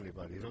 don't tell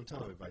anybody? Don't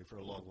tell anybody for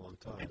a long, long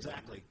time.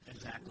 Exactly.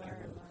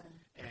 Learn.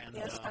 And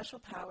he has special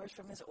powers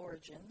from his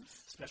origins.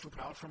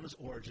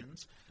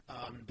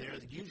 There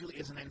usually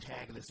is an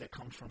antagonist that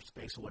comes from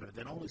space or whatever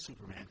that only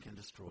Superman can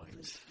destroy.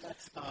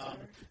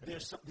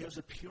 There's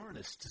a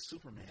pureness to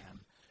Superman.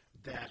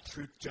 That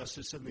truth,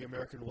 justice, and the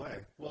American way.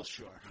 Well,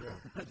 sure.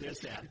 There's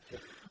that.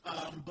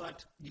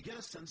 But you get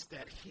a sense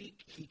that he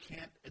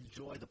can't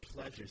enjoy the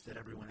pleasures that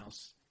everyone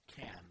else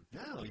can.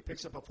 No, he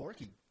picks up a fork,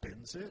 he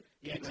bends it.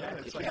 Yeah,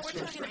 exactly. We're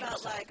talking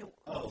about like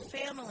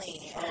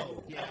family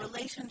and a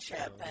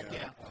relationship and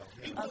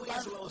a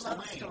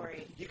love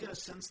story. You get a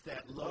sense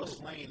that Lois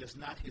Lane is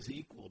not his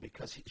equal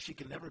because she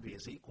can never be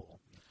his equal.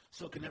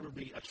 So it can never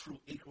be a true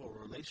equal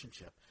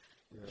relationship.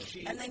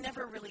 Yeah. And they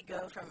never really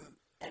go from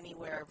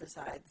anywhere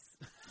besides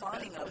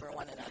fawning over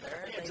one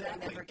another. Exactly.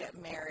 They never get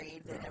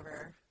married. They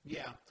never.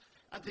 Yeah.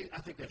 I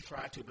think they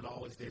try to, but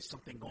always there's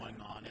something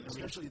going on, and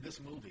especially this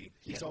movie.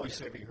 He's always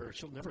saving her.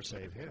 She'll never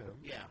save him.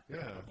 Yeah.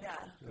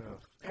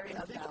 Very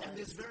unbalanced. And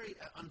there's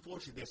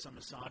unfortunately, there's some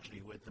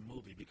misogyny with the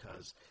movie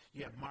because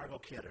you have Margot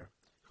Kidder,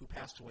 who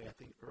passed away, I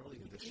think,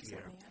 earlier this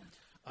year.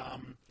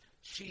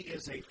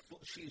 She's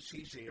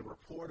a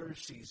reporter.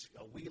 She's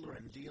a wheeler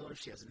and dealer.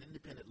 She has an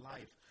independent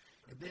life,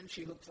 and then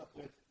she looks up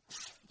with.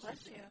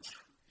 Bless you.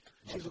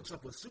 She looks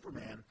up with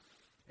Superman.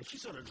 And she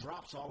sort of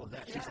drops all of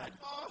that. She's like,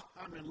 oh,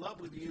 I'm in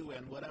love with you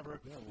and whatever.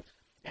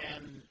 Yeah.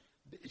 And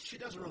she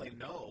doesn't really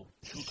know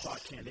who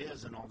Clark Kent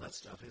is and all that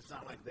stuff. It's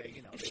not like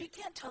they, If she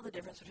can't tell the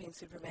difference between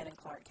Superman and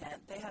Clark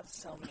Kent, they have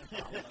so many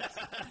problems.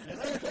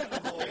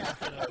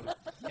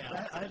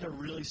 I had to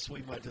really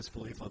swing my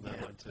disbelief on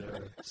that one,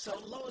 too. So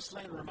Lois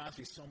Lane reminds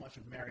me so much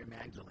of Mary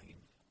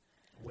Magdalene,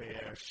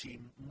 where she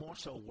more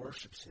so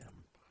worships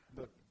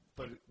him.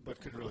 But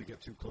couldn't really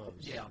get too close.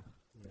 Yeah.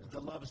 The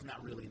love is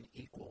not really an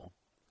equal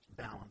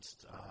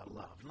balanced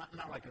love,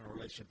 not like in a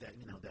relationship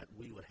that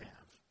we would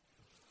have.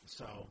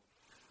 So,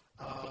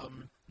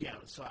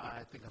 so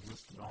I think I've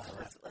listed all of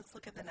that. Let's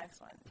look at the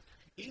next one.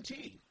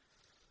 E.T.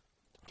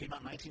 came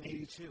out in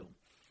 1982.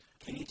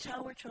 Can you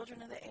tell we're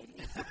children of the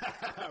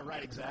 80s?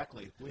 Right,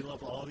 exactly. We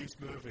love all these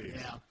movies.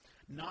 Yeah.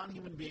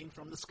 Non-human being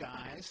from the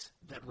skies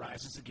that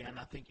rises again.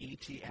 I think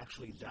E.T.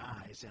 actually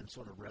dies and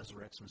sort of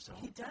resurrects himself.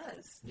 He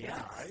does.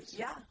 Yeah. Yes.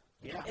 Yeah.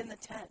 Yeah. In the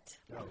tent.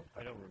 No,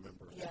 I don't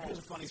remember. Yes. Here's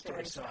a funny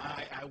story. So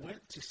I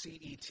went to see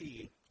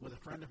E.T. with a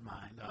friend of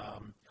mine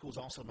who was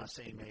also my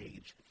same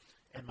age,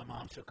 and my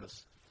mom took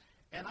us.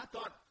 And I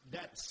thought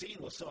that scene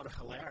was sort of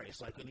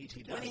hilarious, like when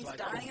E.T. dies. When he's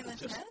dying in the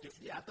tent?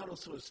 Yeah, I thought it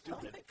was sort of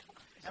stupid. Oh,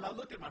 and I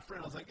looked at my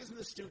friend. I was like, isn't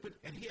this stupid?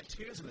 And he had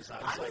tears in his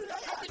eyes. I was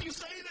like, how can you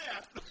say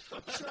that?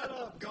 Shut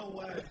up. Go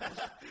away.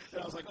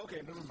 And I was like,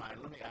 okay, never mind.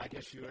 I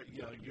guess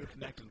you're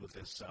connected with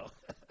this. So,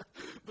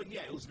 but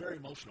yeah, it was very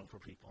emotional for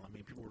people. I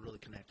mean, people were really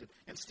connected.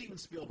 And Steven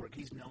Spielberg,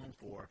 he's known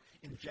for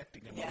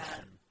injecting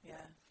emotion. Yeah.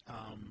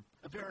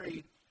 A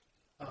very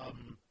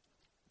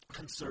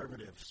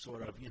conservative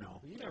sort of, You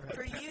never had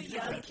for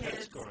young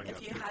kids,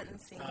 if you hadn't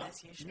seen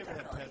this, you should never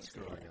had pets see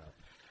growing it. up.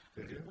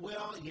 Did you?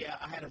 Well, yeah,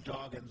 I had a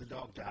dog, and the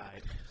dog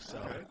died. So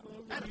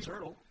I had a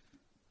turtle.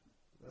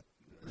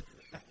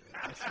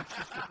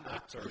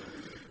 Turtle.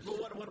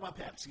 But what about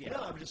pets? Yeah.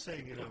 No, I'm just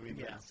saying,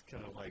 it's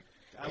kind of like,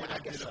 I would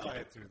identify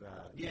it through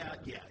that. Yeah.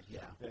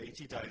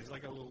 E.T. died. He's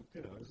like a little,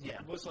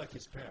 almost like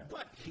his pet.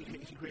 But he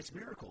creates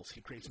miracles. He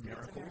creates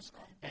miracles,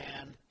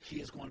 and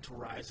he is going to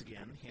rise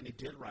again, and he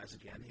did rise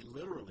again. He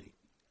literally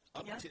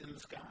up to in the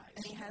skies.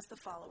 And he has the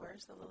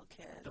followers, the little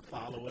kids. The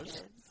followers.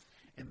 Kids.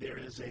 And there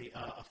is a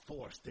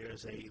force.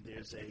 There's a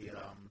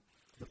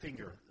the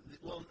finger.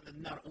 Well,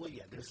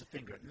 there's a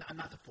finger.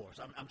 Not the force.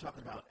 I'm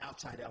talking about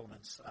outside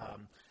elements.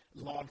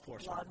 law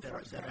enforcement that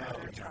are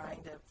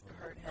trying to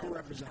hurt him. Who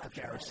represent the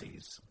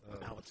Pharisees,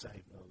 I would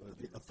say.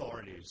 The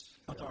authorities.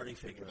 Authority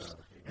figures.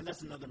 And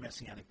that's another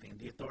Messianic thing.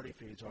 The authority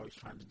figures are always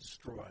trying to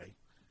destroy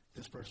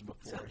this person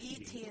before So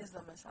E.T. is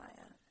the Messiah.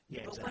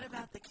 Yeah, but what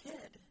about the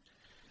kid?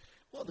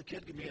 Well, the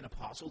kid can be an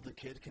apostle. The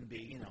kid can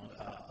be,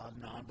 a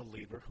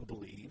non-believer who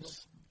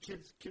believes.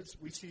 Kids.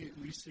 We see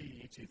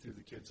E.T. through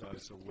the kids'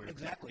 eyes. So we're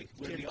exactly.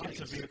 It's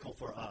a vehicle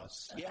for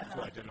us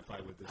to identify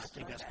with this. I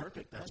think that's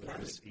perfect. That's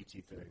perfect. This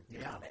E.T. thing.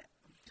 Yeah.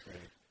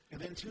 Right. And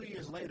then 2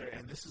 years later,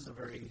 and this is a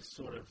very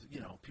sort of,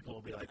 people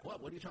will be like,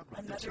 what? What are you talking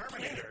about? The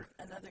Terminator.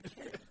 Another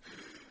kid.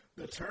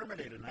 The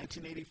Terminator,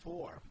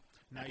 1984.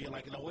 Now you're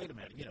like, no, wait a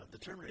minute. The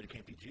Terminator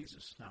can't be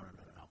Jesus. No.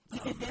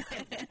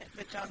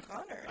 But John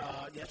Connor.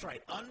 That's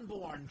right.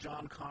 Unborn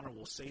John Connor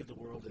will save the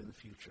world in the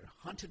future,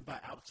 hunted by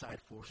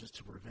outside forces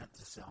to prevent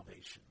the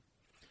salvation.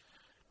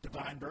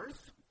 Divine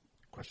birth? ?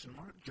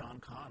 John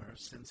Connor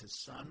sends his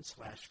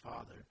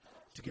son/father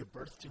to give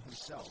birth to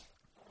himself.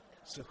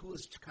 So who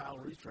does Kyle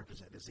Reese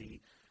represent? Is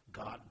he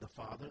God the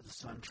Father, the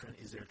Son?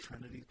 Is there a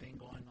Trinity thing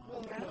going on?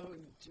 Well,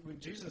 when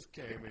Jesus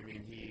came,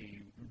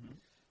 he,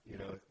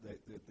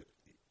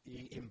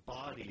 he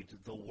embodied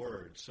the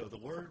Word. So the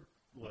Word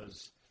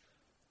was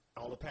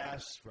all the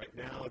past, right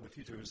now, and the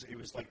future. It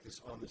was like this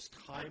on this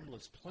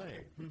timeless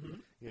plane. Mm-hmm.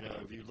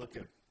 If you look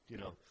at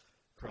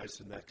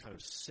Christ in that kind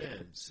of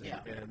sense,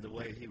 and the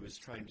way he was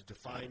trying to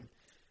define,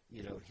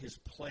 his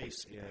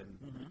place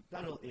in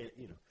not only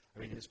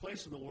his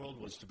place in the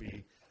world was to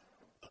be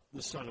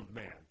the Son of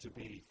Man, to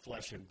be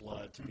flesh and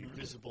blood, to be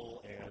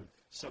visible and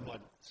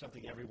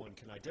something everyone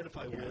can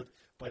identify with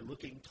by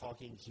looking,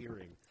 talking,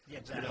 hearing. Yeah,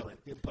 exactly.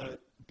 But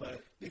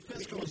the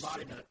physical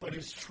embodiment. But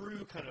his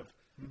true kind of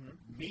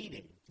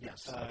meaning.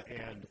 Yes.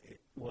 And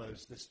it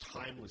was this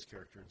timeless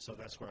character. And so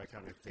that's where I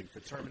kind of think the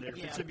Terminator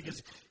fits in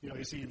because,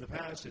 you see in the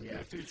past and in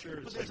the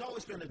future. But there's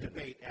always been a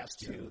debate as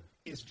to,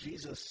 is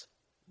Jesus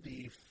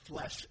the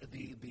flesh,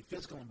 the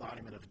physical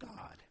embodiment of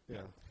God?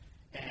 Yeah.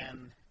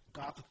 And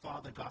God the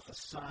Father, God the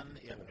Son,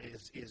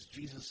 is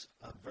Jesus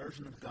a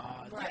version of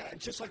God? Right. Yeah,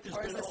 just like there's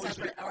or been a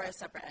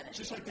separate entity.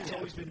 Just like there's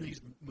always been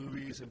these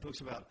movies and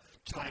books about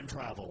time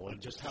travel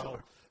and just how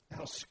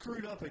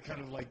screwed up it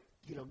kind of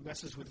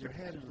messes with your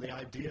head and the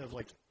idea of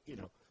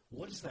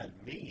what does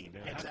that mean?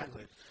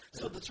 Exactly.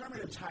 So the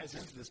Terminator ties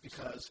into this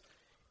because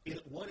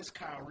what is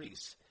Kyle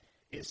Reese?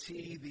 Is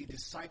he the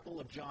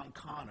disciple of John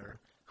Connor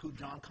who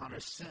John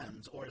Connor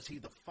sends, or is he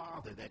the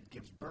father that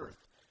gives birth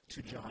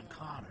to John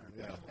Connor?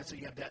 Yeah. And so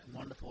you have that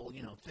wonderful,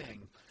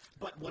 thing.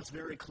 But what's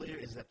very clear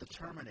is that the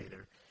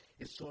Terminator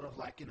is sort of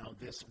like,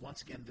 this,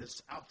 once again,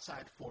 this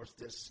outside force,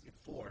 this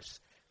force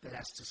that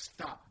has to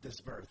stop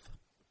this birth.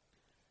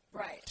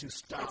 Right. To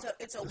stop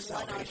it's a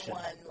salvation.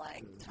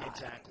 one-on-one tie.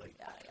 Exactly.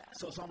 Yeah.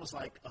 So it's almost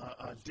like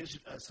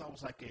it's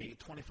almost like a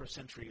 21st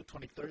century,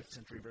 23rd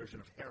century version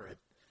of Herod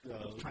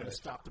trying to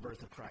stop the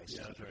birth of Christ.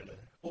 Yeah, that's right.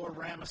 Or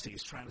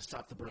Ramesses trying to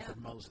stop the birth of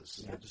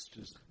Moses. Yeah,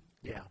 just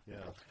Yeah.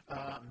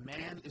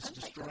 Man is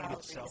destroying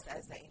itself.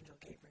 As the angel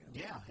Gabriel.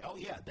 Yeah. Oh,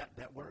 yeah.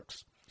 That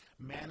works.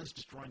 Man is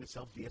destroying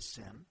itself via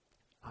sin,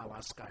 a la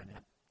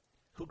Skynet.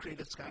 Who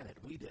created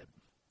Skynet? We did.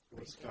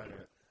 What's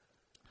Skynet?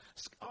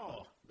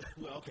 Oh,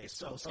 well, okay.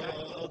 So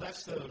Skynet. Oh,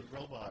 that's the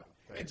robot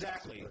thing.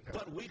 Exactly. Okay.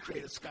 But we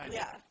created Skynet.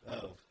 Yeah.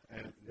 Oh,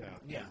 and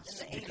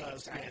Yes, in the 80s,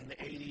 because right? in the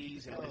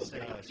 80s and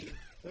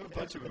there were a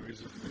bunch of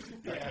movies.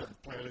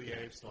 Planet of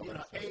the Apes and all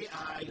that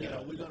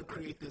AI, we're going to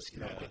create this,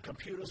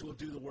 computers will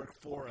do the work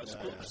for us.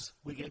 Oops,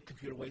 we gave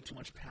computer way too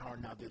much power,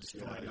 now they're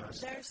destroying us.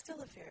 There's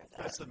still a fear of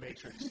that. That's the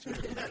Matrix, too.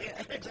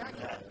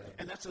 Exactly.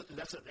 And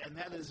and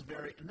that is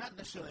very, not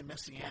necessarily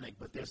messianic,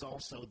 but there's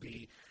also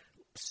the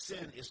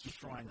sin is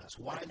destroying us.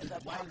 Why did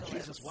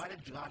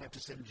God have to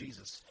send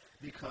Jesus?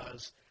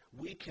 Because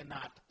we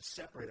cannot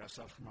separate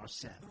ourselves from our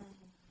sin.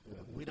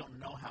 We don't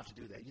know how to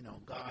do that.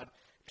 God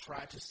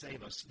tried to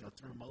save us,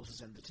 through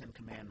Moses and the Ten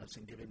Commandments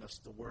and giving us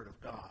the Word of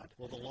God.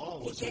 Well, the law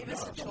was He gave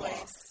us a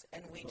choice,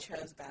 and we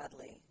chose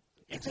badly.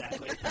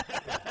 Exactly.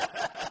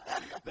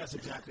 That's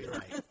exactly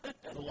right.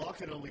 The law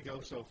can only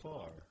go so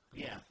far.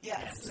 Yeah.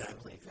 Yes. Yeah,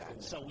 exactly.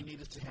 So we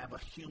needed to have a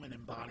human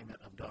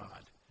embodiment of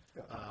God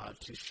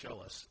to show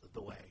us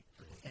the way.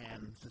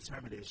 And the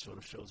Terminator sort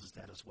of shows us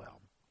that as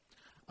well.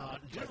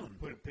 Dune.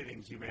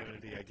 Pitting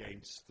humanity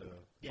against the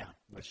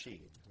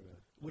machine.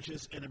 Which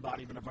is an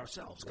embodiment of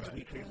ourselves, because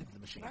we created the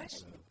machines. Right.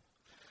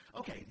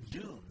 Okay,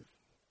 Dune.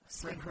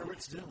 Frank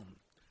Herbert's Dune.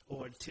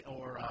 Or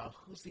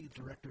who's the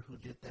director who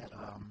did that?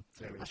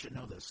 I should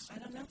know this. I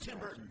don't know. Tim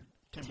Burton.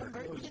 Tim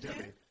Burton. It was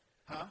Demi.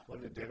 Huh?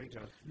 Wasn't it Demi,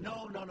 John?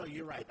 No,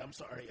 you're right. I'm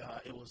sorry.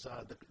 It was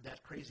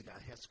that crazy guy.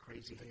 He has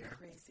crazy hair.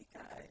 Crazy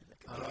guy.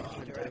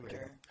 The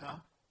director. Huh?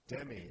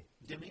 Demi.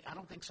 I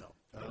don't think so.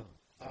 Oh.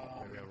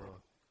 Maybe I'm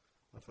wrong.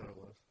 I thought it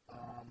was.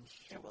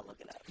 Here, we'll look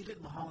it up. He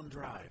did Mulholland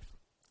Drive.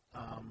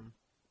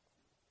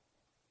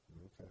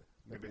 Okay.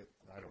 Maybe,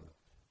 I don't know.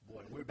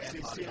 Boy, we're bad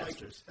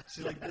podcasters.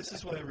 This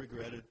is why I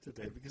regret it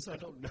today, because I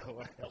don't know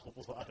a hell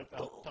of a lot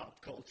about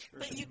pop culture.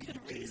 But you could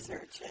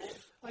research it.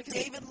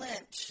 David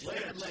Lynch.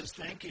 David Lynch,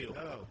 thank you.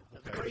 Oh,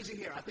 okay. Crazy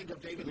hair. I think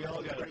of David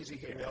Lynch with crazy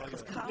hair.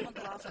 Because Kyle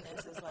MacLachlan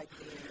is like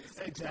these.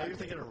 Exactly. You're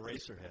thinking of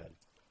Eraserhead.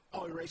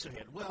 Oh,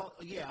 Eraserhead. Well,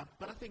 yeah,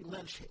 but I think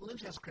Lynch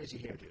has crazy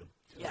hairdo.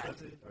 Yeah.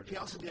 He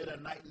also did a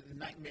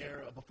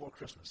Nightmare Before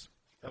Christmas.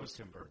 That was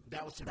Tim Burton.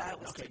 That was Tim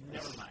Burton. Okay,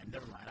 never mind.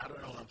 I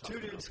don't know what I'm talking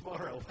about. Tune in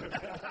tomorrow.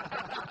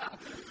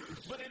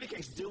 But in any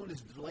case, Dune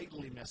is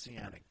blatantly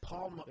messianic.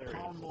 Paul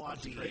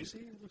Moadi. Crazy?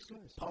 It looks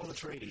nice. Paul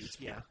Atreides.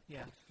 Yeah.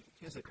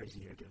 He has a crazy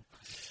hairdo.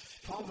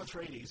 Paul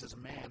Atreides is a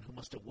man who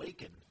must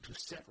awaken to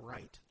set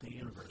right the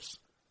universe.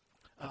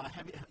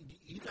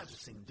 You guys have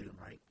seen Dune,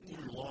 right?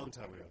 Yeah. A long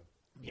time ago.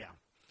 Yeah.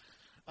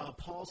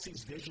 Paul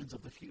sees visions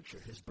of the future.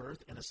 His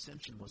birth and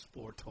ascension was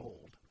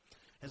foretold.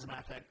 As a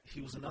matter of fact,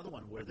 he was another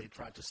one where they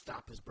tried to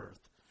stop his birth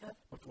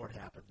before it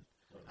happened.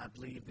 I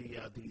believe the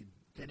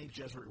Bene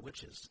Gesserit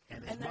witches,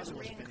 and his mother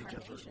was a Bene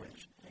Gesserit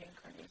witch.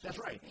 That's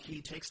right.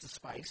 He takes the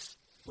spice,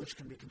 which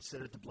can be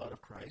considered the blood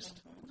of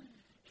Christ. Mm-hmm.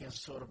 He has a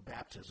sort of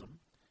baptism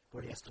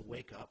where he has to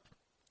wake up,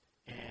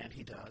 and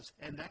he does.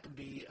 And that can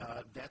be,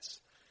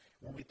 that's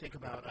when we think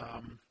about, I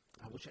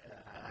wish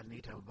I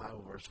need to have a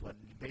Bible verse, but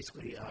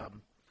basically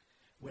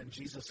when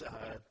Jesus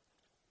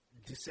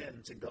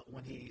descends, and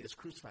when he is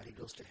crucified, he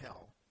goes to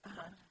hell,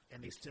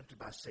 and he's tempted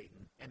by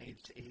Satan, and he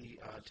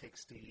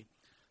takes the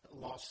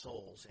lost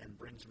souls and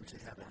brings them to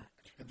heaven,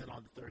 and then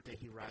on the third day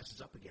he rises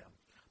up again.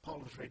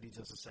 Paul Atreides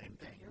does the same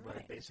thing,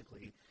 where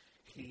basically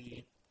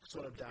he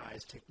sort of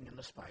dies taking in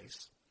the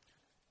spice.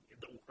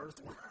 The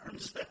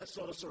earthworms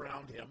sort of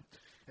surround him,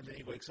 and then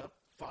he wakes up.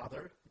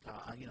 Father,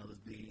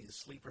 the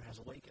sleeper has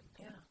awakened.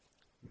 Yeah.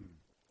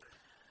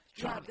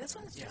 Chani, this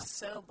one's just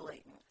so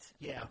blatant.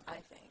 Yeah. I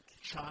think.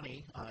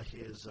 Chani,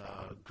 his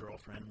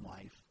girlfriend,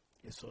 wife,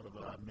 is sort of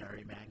a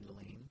Mary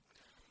Magdalene.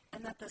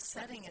 And that the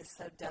setting is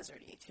so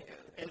deserty, too.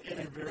 It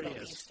very Middle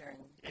is.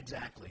 Eastern.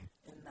 Exactly.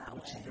 In that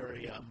which way. Is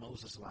very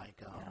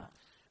Moses-like.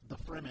 The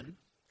Fremen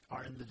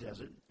are in the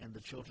desert, and the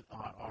children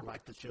are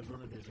like the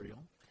children of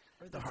Israel.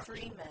 Or the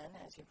freemen,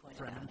 as you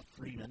pointed out.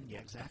 Freemen, yeah,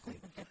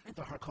 exactly.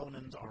 The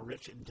Harkonnens are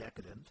rich and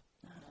decadent.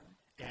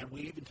 And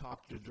we even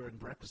talked during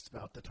breakfast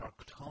about the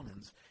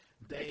Harkonnens.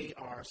 They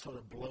are sort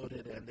of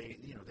bloated, and they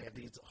have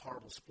these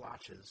horrible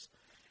splotches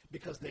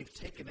because they've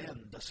taken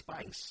in the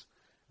spice,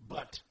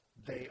 but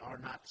they are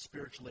not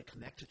spiritually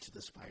connected to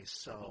the spice,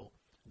 so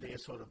they are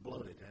sort of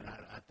bloated. And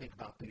I think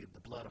about the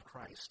blood of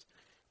Christ,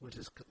 which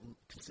is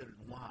considered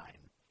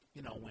wine.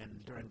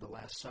 When during the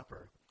Last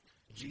Supper,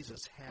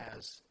 Jesus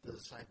has the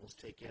disciples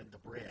take in the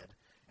bread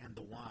and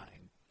the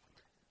wine,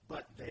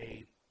 but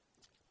they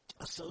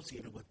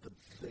associated with the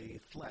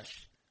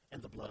flesh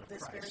and the blood of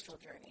Christ. The spiritual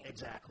journey.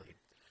 Exactly.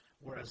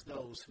 Whereas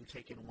those who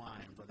take in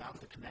wine without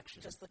the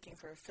connection. Just looking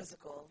for a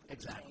physical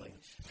Exactly.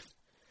 change.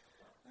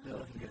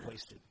 They'll get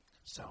wasted.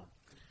 So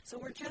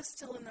we're just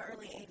still in the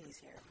early 80s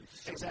here.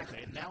 Exactly.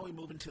 And now we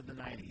move into the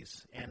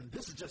 90s. And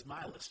this is just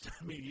my list.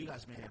 I mean, you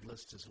guys may have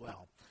lists as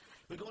well.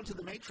 We go into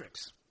The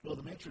Matrix. Well,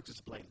 The Matrix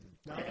is blatant.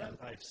 No,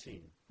 I've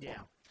seen.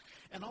 Yeah.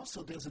 And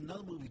also, there's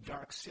another movie,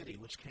 Dark City,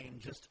 which came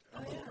just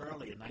a little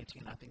early in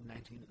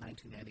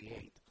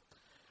 1998.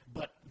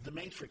 But The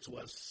Matrix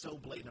was so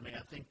blatant. I mean,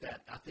 I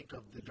think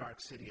of The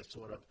Dark City as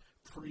sort of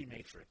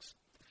pre-Matrix,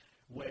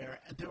 where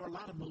there were a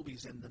lot of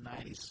movies in the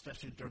 90s,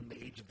 especially during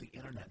the age of the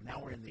Internet. Now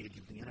we're in the age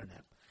of the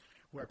Internet,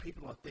 where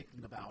people are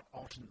thinking about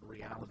alternate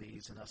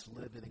realities and us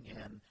living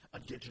in a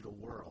digital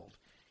world.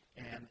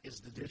 And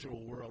is the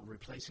digital world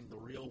replacing the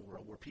real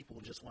world where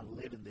people just want to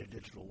live in their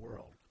digital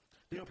world?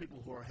 There are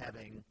people who are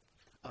having,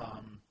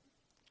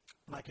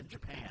 like in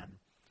Japan,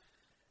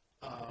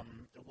 what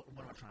am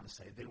I trying to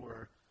say? They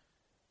were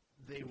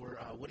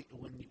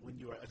when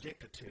you are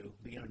addicted to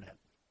the internet,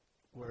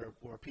 where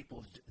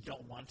people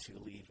don't want to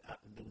leave,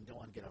 don't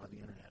want to get out of the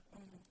internet.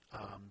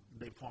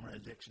 They form an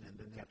addiction, and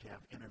then they have to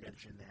have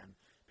intervention, and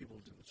people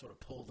sort of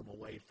pull them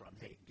away from,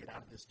 hey, get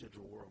out of this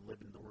digital world,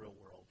 live in the real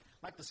world.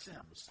 Like The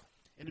Sims.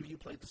 Any of you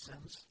played The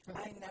Sims?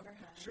 I never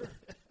have. Sure.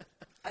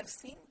 I've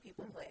seen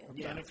people play it. I've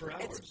done it for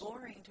hours. It's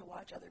boring to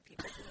watch other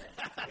people do it.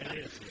 It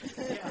is.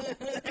 Yeah.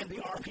 And the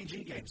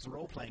RPG games, the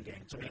role-playing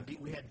games. I mean,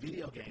 we had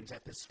video games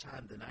at this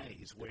time, the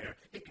 90s, where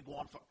it could go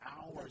on for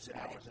hours and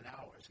hours and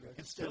hours.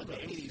 Instead of the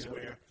 80s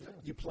where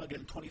you plug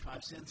in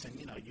 25 cents and,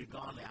 you're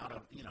gone out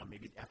of,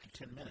 maybe after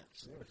 10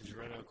 minutes. Yeah, because you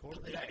ran out of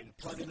quarters. Yeah, you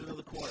plug in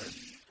another quarter.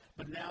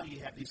 But now you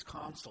have these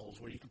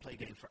consoles where you can play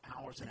games for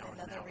hours and hours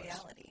and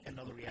hours.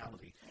 Another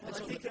reality. Well, I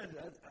think that,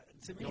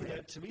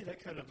 to me,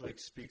 that kind of like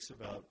speaks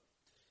about,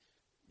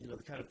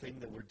 the kind of thing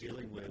that we're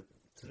dealing with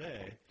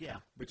today. Yeah.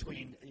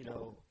 Between,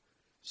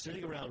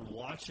 sitting around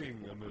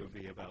watching a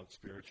movie about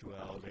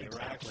spirituality or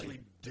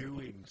actually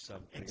doing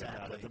something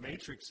about it. The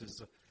Matrix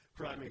is a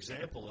prime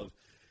example of,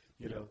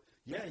 you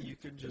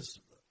can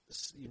just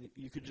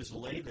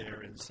lay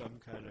there in some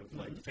kind of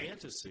like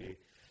fantasy,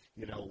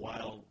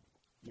 while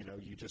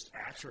you just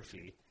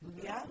atrophy,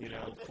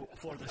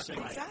 for the sake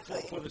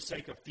for the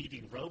sake of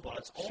feeding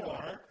robots,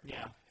 or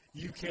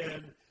you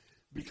can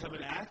become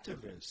an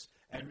activist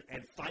and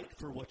fight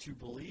for what you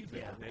believe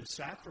in and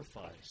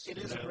sacrifice. It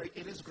is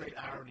a great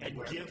irony.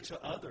 And give to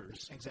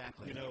others.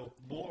 Exactly.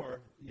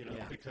 More,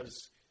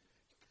 because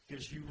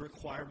you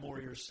require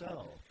more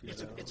yourself.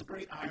 It's a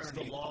great irony. It's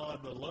the law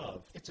and the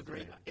love. It's a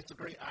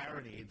great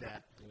irony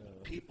that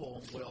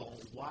people will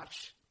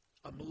watch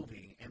a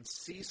movie and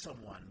see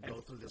someone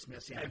go through this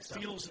Messianic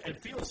stuff. And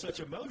feel such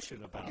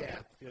emotion about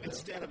it.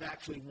 Instead of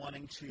actually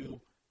wanting to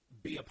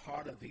be a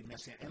part of the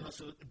Messianic, and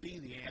let's be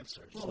the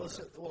answer.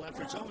 Well,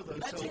 after it's over, though,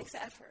 that takes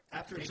effort.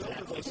 After it's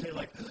over, they'll say,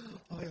 like,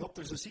 oh, I hope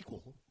there's a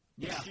sequel.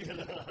 Yeah.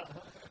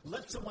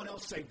 Let someone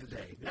else save the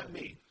day, not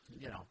me.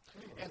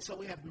 And so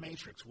we have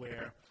Matrix,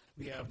 where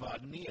we have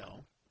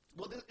Neo.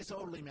 Well, it's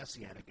totally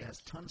Messianic. It has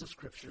tons of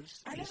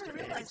scriptures. I never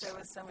realized there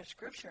was so much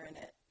scripture in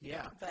it.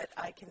 Yeah. But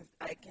I can.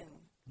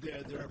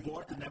 They're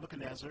aboard the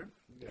Nebuchadnezzar.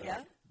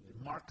 Yeah.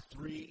 Mark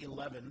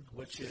 3:11,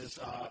 which is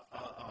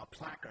a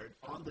placard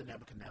on the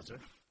Nebuchadnezzar.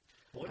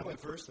 Boy,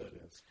 what verse that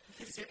is.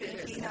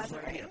 He has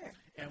it right here.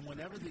 And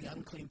whenever the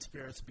unclean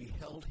spirits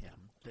beheld him,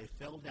 they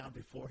fell down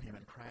before him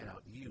and cried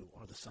out, "You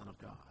are the Son of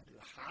God."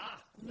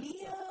 Aha!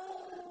 Neo.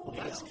 Well,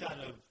 that's kind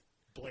of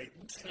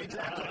blatant.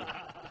 Exactly.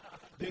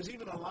 There's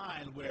even a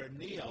line where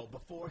Neo,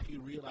 before he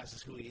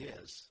realizes who he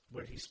is,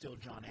 where he's still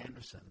John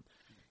Anderson,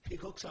 he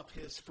hooks up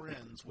his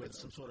friends with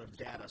some sort of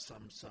data,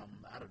 some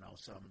I don't know,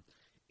 some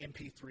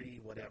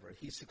MP3, whatever.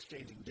 He's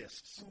exchanging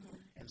discs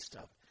and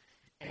stuff.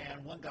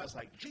 And one guy's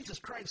like, "Jesus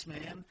Christ,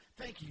 man,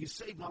 thank you, you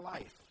saved my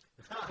life."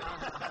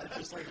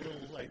 Just like a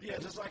little,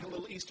 just like a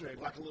little Easter egg,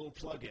 like a little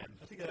plug-in.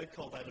 I think I'd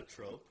call that a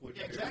trope.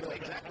 Yeah, exactly.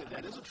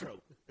 That is a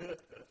trope.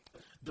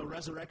 The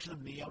resurrection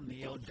of Neo.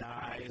 Neo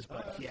dies,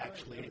 but he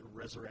actually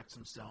resurrects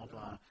himself,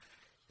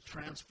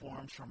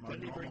 transforms from a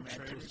normal man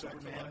to a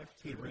Superman.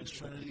 He brings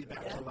Trinity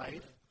back to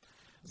life.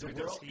 The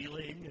world's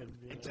healing.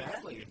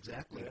 Exactly.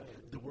 Yeah.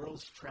 The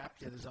world's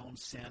trapped in his own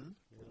sin.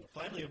 Yeah.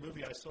 Finally, a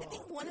movie I saw. I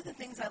think one of the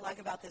things I like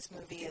about this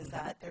movie is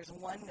that there's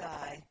one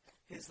guy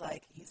who's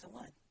like, he's the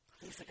one.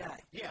 He's the guy.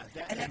 Yeah.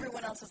 And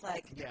everyone else is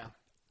like,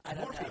 I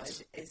don't Morpheus.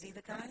 know. Is he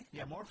the guy?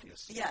 Yeah,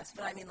 Morpheus. Yes,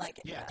 but I mean, like,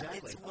 exactly.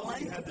 It's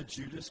one. You had the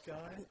Judas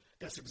guy?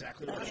 That's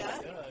exactly right.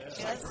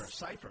 Yeah.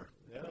 Cypher.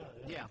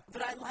 Yeah.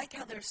 But I like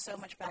how there's so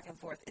much back and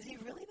forth. Is he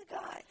really the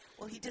guy?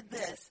 Well, he did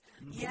this.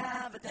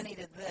 Yeah, but then he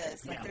did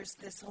this. Like, there's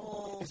this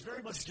whole It's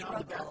very much struggle.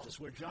 John the Baptist,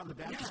 where John the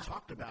Baptist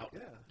talked about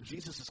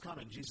Jesus is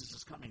coming,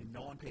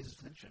 no one pays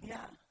attention.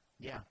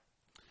 Yeah.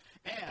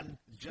 And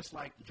just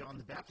like John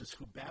the Baptist,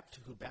 who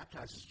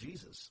baptizes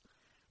Jesus,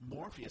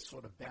 Morpheus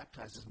sort of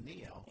baptizes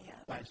Neo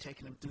by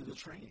taking him through the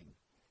training.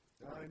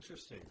 Oh,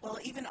 interesting. Well,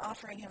 even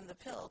offering him the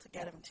pill to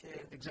get him to...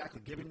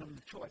 Exactly, giving him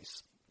the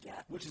choice.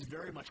 Yeah. Which is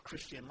very much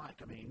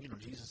Christian-like. I mean,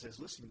 Jesus says,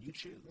 listen, you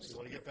choose. You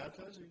want to get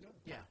baptized or you don't?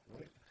 Yeah.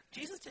 Right.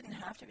 Jesus didn't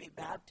have to be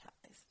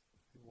baptized.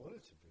 He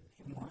wanted to be.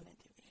 He wanted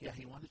to be. Yeah,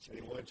 he wanted to be.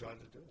 He wanted John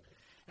to do it.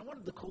 And one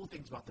of the cool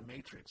things about The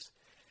Matrix,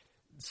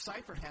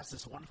 Cypher has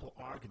this wonderful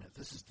argument.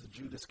 This is the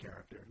Judas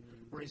character,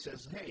 where he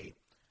says, hey,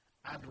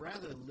 I'd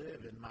rather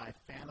live in my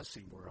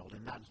fantasy world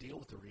and not deal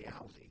with the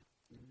reality.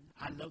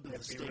 I know that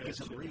the steak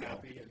isn't real.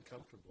 Happy and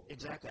comfortable.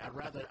 Exactly.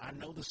 I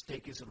know the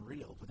steak isn't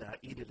real, but I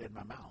eat it in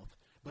my mouth.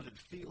 But it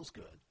feels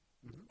good.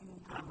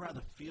 I'd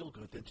rather feel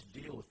good than to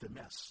deal with the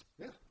mess.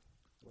 Yeah.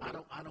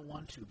 Well, I don't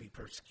want to be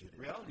persecuted.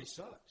 Reality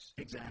sucks.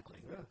 Exactly.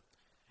 Yeah.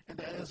 And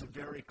that is a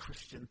very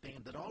Christian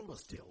thing that all of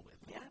us deal with.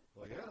 Yeah.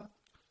 Well, yeah.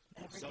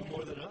 Every Some day.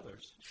 more than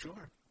others.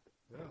 Sure.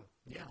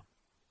 Yeah.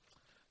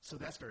 So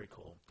that's very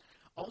cool.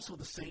 Also,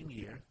 the same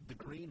year, The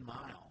Green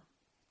Mile.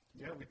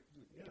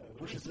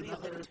 Which is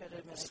another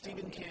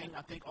Stephen King,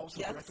 I think,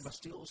 also directed by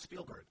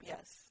Spielberg.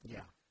 Yes. Yeah.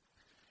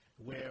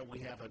 Where we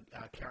have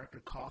a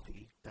character,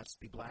 Coffee, that's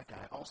the black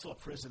guy, also a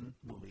prison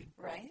movie.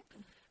 Right.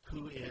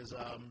 Who is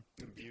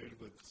imbued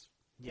with...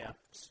 Yeah.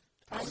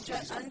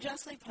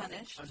 Unjustly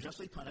punished.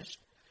 Unjustly punished.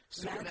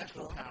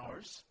 Supernatural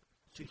powers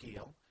to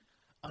heal.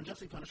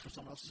 Unjustly punished for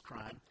someone else's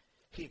crime.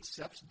 He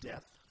accepts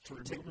death to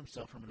remove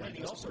himself from an And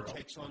he also world.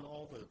 takes on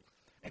all the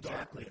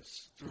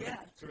darkness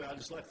throughout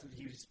his life that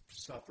he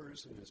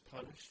suffers and is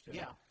punished.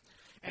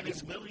 And he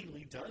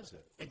willingly does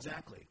it.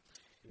 Exactly.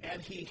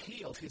 And he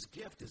heals. His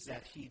gift is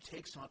that he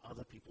takes on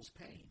other people's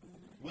pain.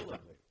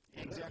 Willingly.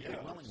 Exactly,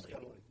 willingly.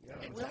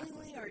 Exactly.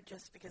 Willingly, or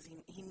just because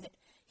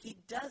he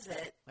does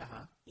it,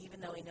 even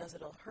though he knows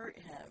it'll hurt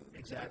him.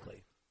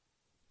 Exactly.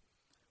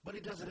 But he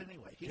does it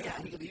anyway. He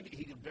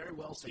can very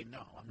well say,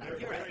 no, I'm not.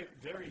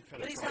 Very kind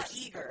of But he's not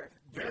eager.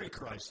 Very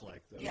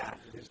Christ-like, though,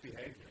 in his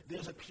behavior.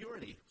 There's a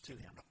purity to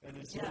him. And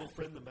his little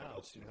friend the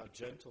mouse, how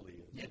gentle he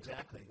is. Yeah,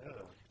 exactly. Yeah.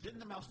 Didn't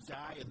the mouse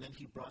die, and then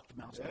he brought the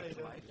mouse back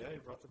to life? Yeah, he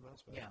brought the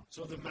mouse back. Yeah.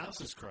 So the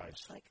mouse is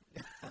Christ.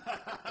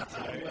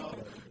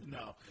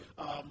 No.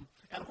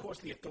 And, of course,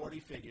 the authority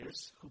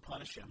figures who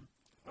punish him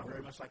are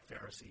very much like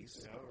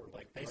Pharisees.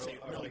 They say,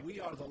 we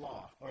are the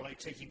law. Or like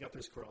taking up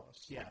his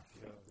cross. Yeah.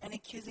 And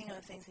accusing him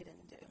of things he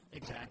didn't do.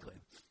 Exactly.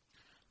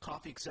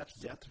 Coffee accepts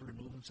death to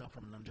remove himself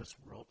from an unjust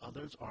world.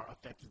 Others are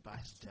affected by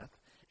his death.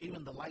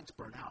 Even the lights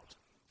burn out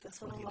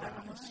This when little he light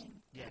of dies. mine.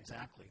 Yeah,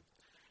 exactly.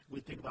 we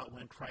think about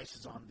when Christ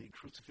is on the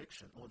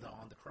crucifixion or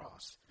on the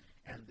cross,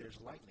 and there's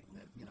lightning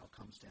that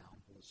comes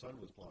down. And the sun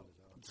was blotted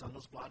out. The sun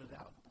was blotted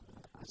out,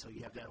 and so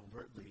you have that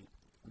overtly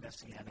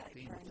Messianic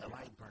theme with the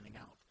light burning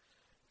out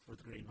for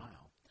the Green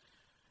Mile.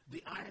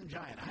 The Iron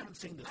Giant. I haven't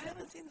seen this one. I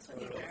haven't seen this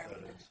one either.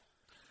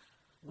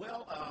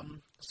 Well,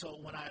 so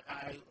when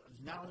I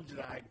not only did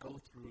I go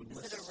through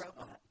lists. Is it a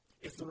robot?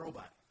 It's the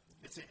robot.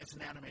 It's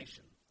an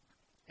animation.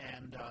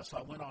 And so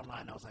I went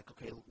online and I was like,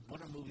 okay,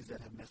 what are movies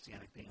that have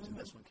Messianic themes? And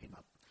this one came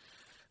up.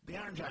 The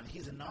Iron Giant,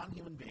 he's a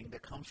non-human being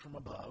that comes from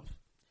above.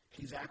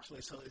 He's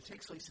actually, so it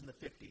takes place in the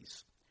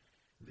 50s,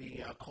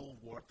 the Cold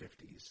War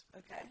 50s.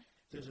 Okay.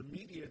 There's a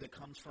meteor that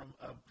comes from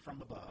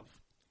above,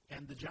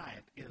 and the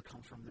giant, it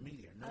comes from the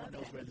meteor. No one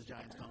knows where the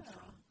giant comes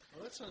from.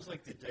 Well, that sounds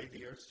like the day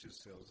the Earth stood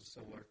still. It's a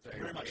similar thing.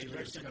 Very much.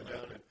 Aliens come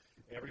down and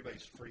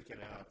everybody's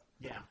freaking out.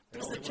 Yeah.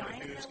 Does the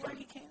giant know where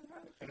he came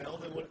from? And all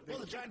well,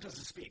 the giant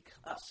doesn't speak.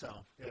 Oh.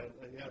 So.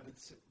 Yeah.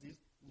 These,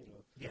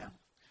 Yeah.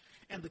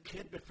 And the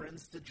kid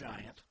befriends the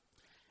giant.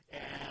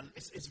 And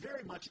it's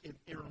very much, it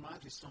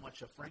reminds me so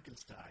much of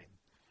Frankenstein,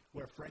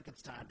 where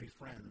Frankenstein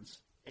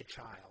befriends a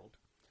child,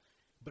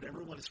 but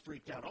everyone is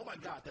freaked out. Oh, my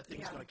God, that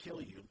thing's going to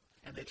kill you.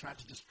 And they try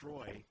to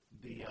destroy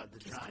the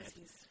giant.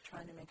 He's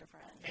trying to make a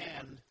friend.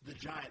 And the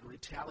giant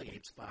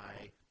retaliates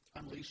by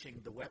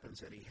unleashing the weapons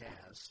that he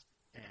has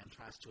and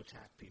tries to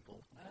attack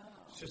people.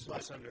 Oh. It's just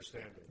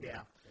misunderstanding.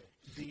 Yeah.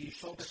 The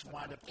folks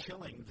wind up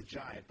killing the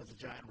giant, but the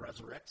giant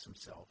resurrects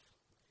himself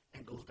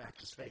and goes back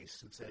to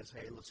space and says,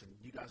 hey, listen,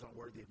 you guys aren't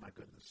worthy of my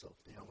goodness, so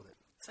the hell with it.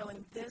 So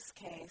in this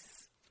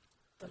case,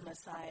 the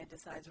Messiah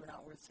decides we're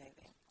not worth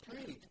saving.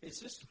 Right. It's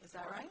just... Is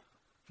that right?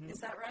 Is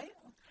that right?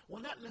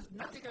 Well, not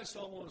I think I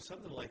saw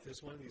something like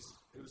this. One of these,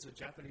 it was a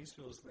Japanese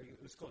film.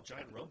 It was called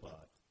Giant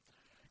Robot.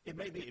 It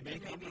may be. It may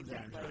come from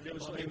there. It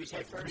was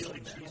like really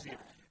cheesy.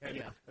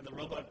 And the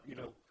robot,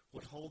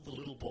 would hold the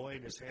little boy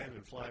in his hand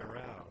and fly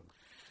around.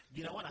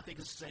 You know what? I think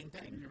it's the same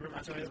thing. You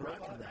remember Giant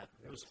Robot? That?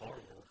 It was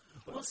horrible.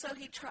 Well, so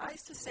he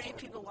tries to save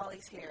people while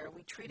he's here.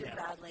 We treat him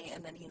badly,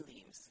 and then he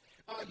leaves.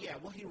 Oh, yeah.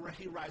 Well,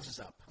 he rises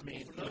up. I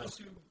mean, for those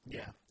who...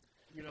 Yeah.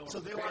 So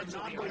there are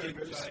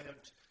non-believers,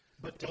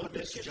 but the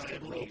kid still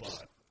believes.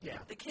 Robot. Yeah.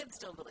 The kid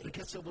still believes. The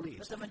kid still believes.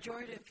 But the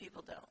majority of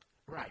people don't.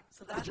 Right.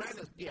 So that's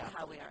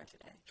how we are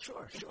today.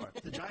 Sure.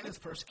 The giant is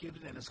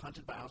persecuted and is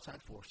hunted by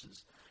outside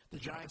forces. The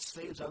giant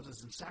saves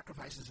others and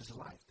sacrifices his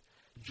life.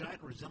 The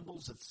giant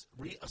reassembles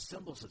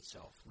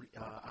itself,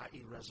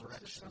 i.e.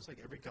 resurrection. This sounds like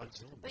every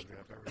Godzilla movie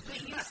I've ever seen.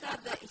 But you said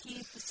that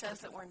he says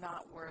that we're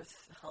not worth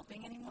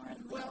helping anymore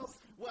in the Well,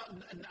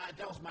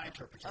 that was my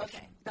interpretation.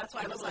 Okay. That's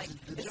why I was like,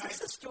 is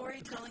this a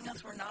story telling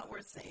us we're not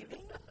worth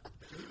saving?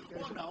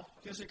 Well, no.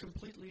 Because they're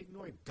completely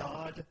ignoring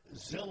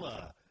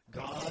Godzilla.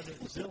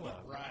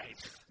 Right.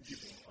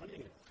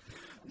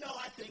 No,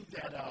 I think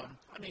that,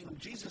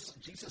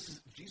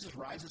 Jesus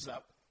rises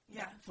up.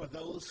 Yeah. For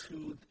those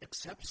who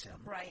accepts him.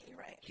 Right, you're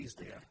right. He's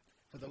there. Okay.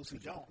 For those who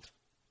don't,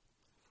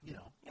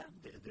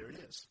 there it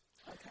is.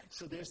 Okay.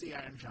 So there's the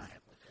Iron Giant.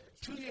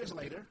 2 years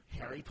later,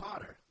 Harry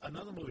Potter,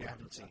 another movie I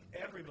haven't seen.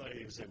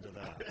 Everybody is into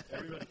that.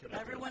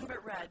 Everyone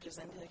but Reg is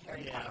into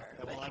Harry Potter.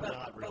 Well, I'm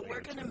not really. But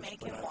we're going to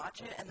make him watch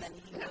it, and then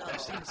he will.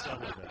 I've seen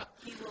some of it.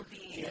 He will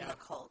be in the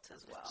cult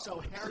as well.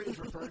 So Harry is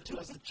referred to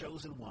as the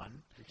chosen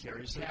one. He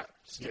carries a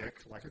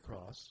stick like a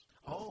cross.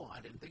 Oh,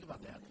 I didn't think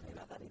about that.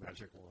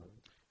 Magic one.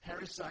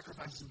 Harry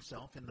sacrifices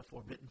himself in the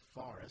Forbidden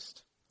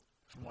Forest,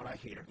 from what I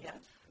hear. Yeah.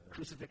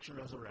 Crucifixion,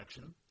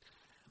 resurrection.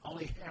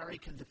 Only Harry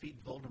can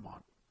defeat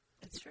Voldemort.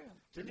 It's true.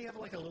 Didn't he have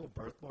like a little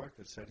birthmark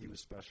that said he was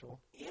special?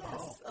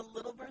 Yes, a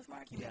little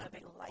birthmark. He had a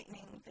big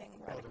lightning thing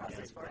right across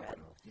his forehead.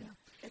 Yeah.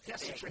 He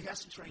has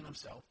to train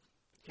himself.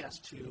 He has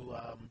to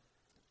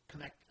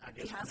connect, I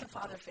guess. He has a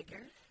father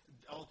figure.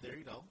 Oh, there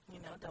you go.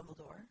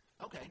 Dumbledore.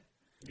 Okay.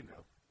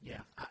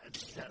 Yeah.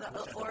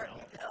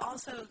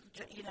 Also,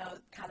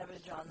 kind of a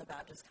John the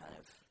Baptist kind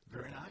of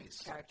very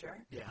nice character.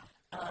 Yeah.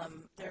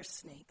 There's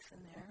snakes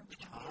in there, which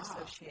we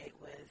associate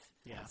with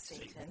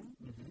Satan.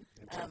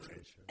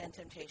 And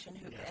temptation.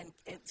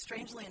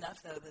 Strangely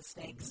enough, though, the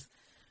snakes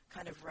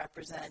kind of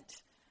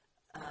represent,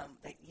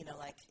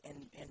 like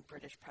in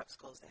British prep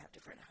schools, they have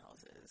different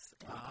houses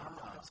in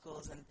prep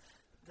schools, and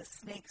the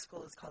snake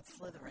school is called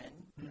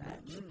Slytherin,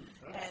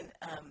 and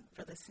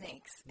for the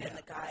snakes, and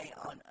the guy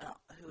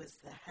who is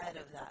the head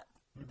of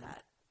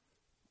that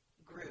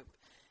group,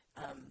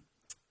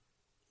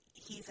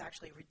 he's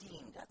actually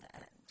redeemed at the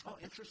end. Oh,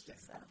 interesting.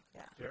 So,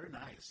 yeah. Very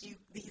nice.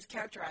 He's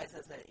characterized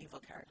as an evil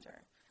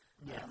character,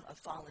 a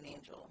fallen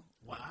angel.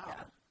 Wow.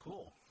 Yeah.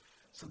 Cool.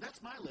 So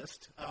that's my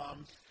list.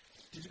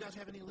 Did you guys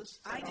have any lists?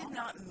 I did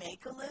not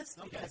make a list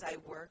because I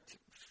worked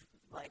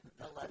like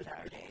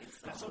 11-hour days.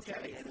 That's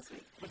okay. This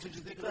week. But did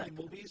you think of any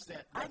movies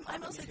that... I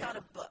mostly thought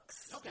of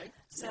books. Okay.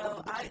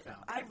 So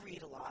I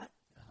read a lot,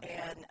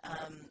 and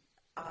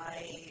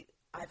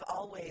I've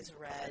always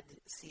read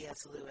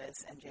C.S.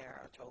 Lewis and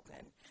J.R.R.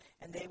 Tolkien,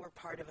 and they were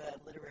part of a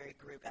literary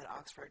group at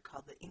Oxford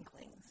called the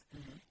Inklings.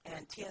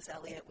 And T.S.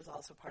 Eliot was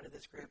also part of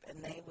this group,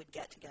 and they would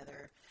get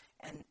together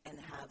and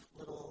have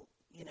little,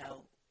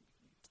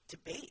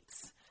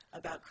 debates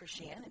about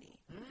Christianity,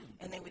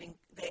 and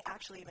they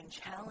actually even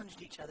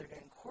challenged each other to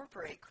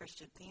incorporate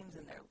Christian themes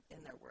in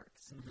their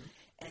works.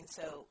 And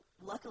so,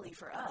 luckily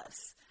for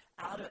us,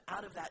 out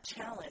of that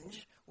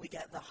challenge, we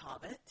get The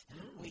Hobbit,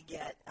 we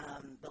get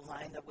The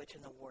Lion, the Witch,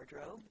 and the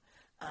Wardrobe,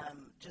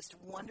 just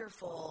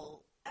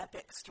wonderful,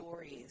 epic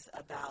stories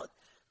about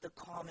the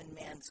common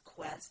man's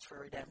quest for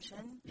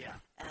redemption,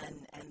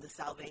 and the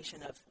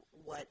salvation of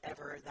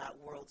whatever that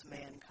world's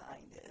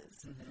mankind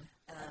is.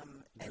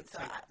 And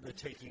the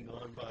taking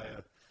on by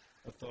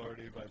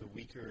authority by the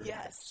weaker,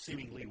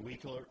 seemingly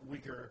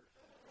weaker,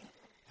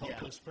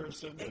 helpless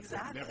person that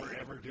would never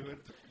ever do it.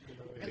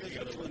 And there's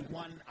usually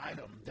one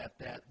item that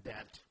they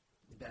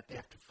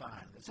have to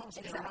find. It's almost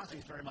it reminds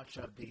me very much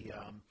of the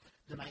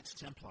Knights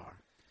Templar.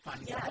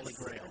 Finding the Holy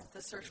Grail.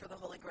 The search for the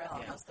Holy Grail,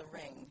 almost the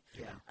ring.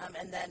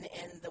 And then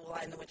in The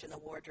Lion, the Witch, and the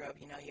Wardrobe,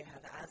 you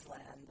have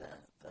Aslan,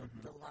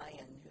 the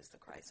lion, who's the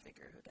Christ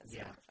figure who gets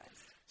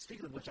sacrificed.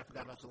 Speaking of which, I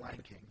forgot about The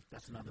Lion King.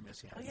 That's another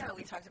Messianic. Oh, yeah,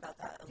 we talked about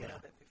that a little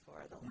bit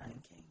before, The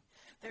Lion King.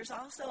 There's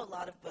also a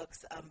lot of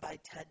books by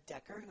Ted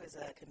Decker, who is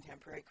a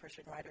contemporary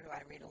Christian writer who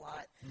I read a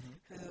lot,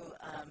 who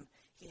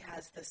he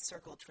has the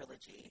Circle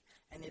trilogy,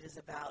 and it is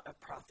about a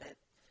prophet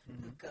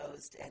who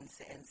goes and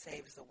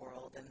saves the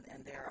world,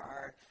 and there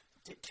are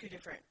two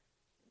different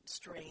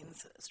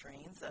strains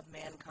of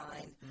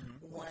mankind.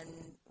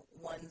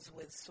 Ones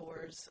with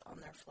sores on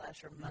their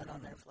flesh or mud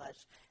on their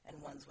flesh,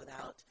 and ones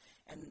without.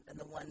 And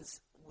the ones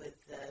with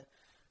the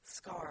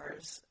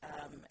scars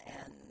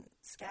and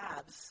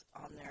scabs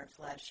on their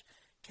flesh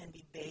can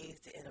be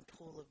bathed in a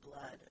pool of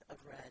blood, of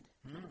red.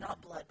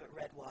 Not blood, but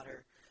red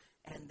water.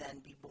 And then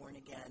be born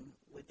again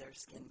with their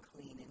skin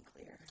clean and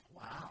clear.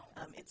 Wow.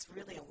 It's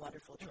really a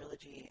wonderful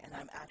trilogy, and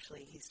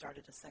he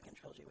started a second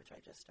trilogy, which I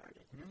just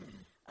started,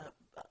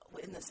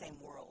 in the same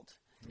world.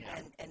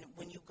 And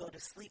when you go to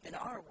sleep in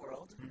our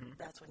world,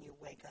 that's when you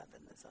wake up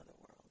in this other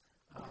world.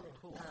 Oh,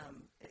 cool.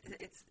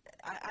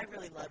 I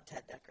really love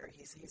Ted Decker.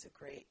 He's a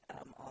great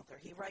author.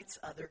 He writes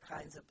other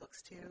kinds of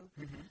books, too,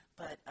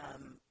 but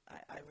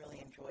I really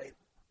enjoy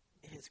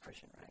his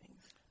Christian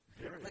writings.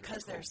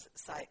 Because there's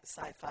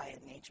sci-fi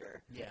in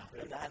nature,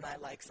 and I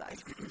like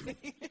sci-fi.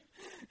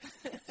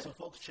 So,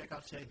 folks, check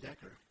out Ted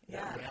Decker.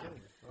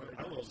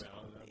 I will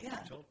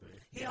now.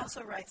 He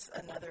also writes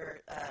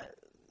another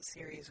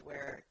series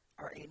where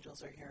our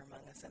angels are here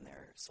among us, and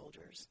they're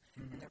soldiers,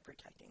 and they're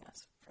protecting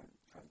us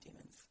from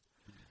demons.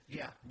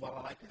 Yeah, well,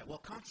 I like that. Well,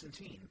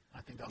 Constantine,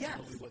 I think that's a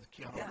movie with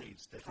Keanu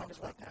Reeves that talks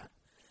about that.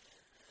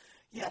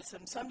 Yes,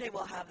 and someday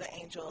we'll have the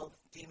angel,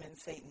 demon,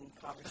 Satan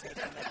conversation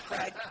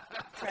that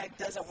Craig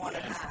doesn't want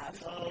to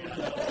have. Oh,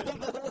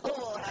 no.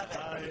 We'll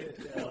have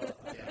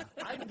it.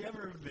 I've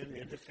never been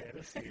into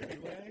fantasy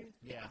anyway.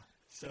 Yeah.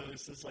 So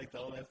it's just like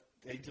all that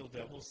angel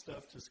devil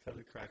stuff just kind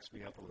of cracks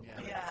me up a little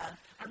bit. Yeah.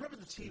 I remember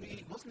the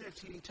TV. Wasn't there a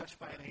TV Touched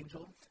by an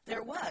Angel?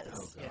 There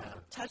was. Oh,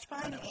 Touched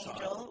by an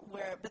Angel,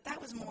 but that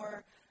was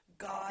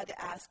God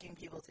asking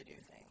people to do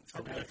things.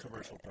 Okay, a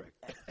commercial break.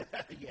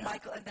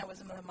 And that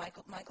was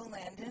Michael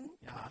Landon,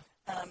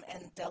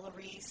 and Della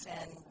Reese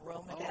and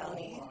Roma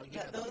Downey.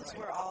 Those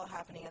were all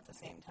happening at the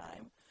same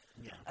time.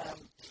 Yeah.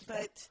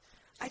 But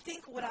I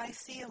think what I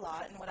see a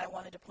lot, and what I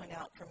wanted to point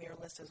out from your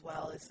list as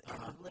well, is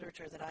in the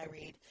literature that I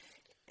read,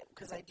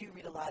 because I do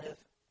read a lot of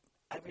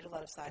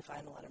sci-fi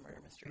and a lot of murder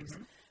mysteries,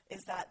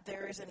 is that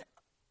there is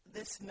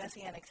this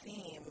messianic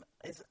theme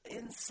is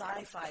in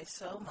sci-fi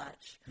so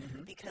much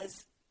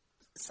because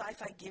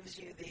sci-fi gives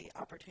you the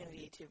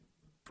opportunity to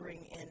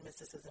bring in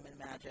mysticism and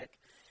magic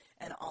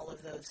and all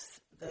of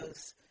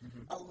those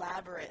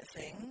elaborate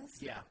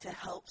things to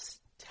help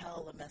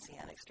tell a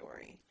messianic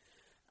story.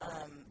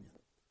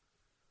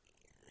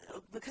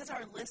 Because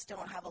our lists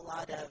don't have a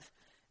lot of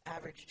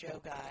average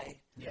Joe guy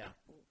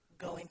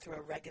going through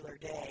a regular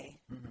day,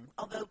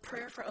 although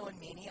Prayer for Owen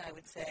Meany, I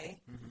would say,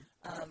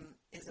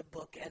 is a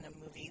book and a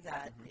movie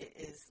that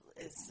is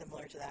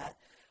similar to that.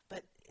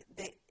 But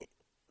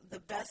the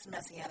best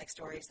messianic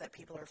stories that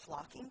people are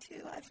flocking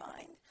to, I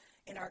find,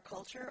 in our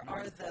culture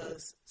are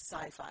those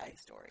sci-fi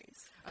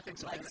stories. I think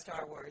so. Like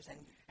Star Wars and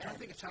I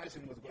think it ties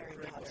in with what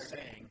Craig was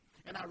saying.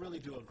 And I really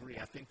do agree.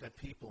 I think that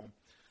people,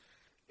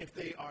 if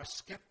they are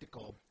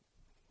skeptical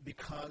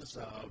because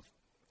of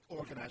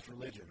organized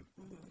religion,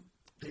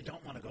 they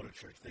don't want to go to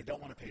church. They don't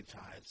want to pay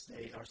tithes.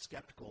 They are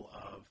skeptical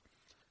of,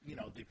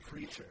 the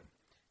preacher.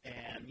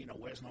 And,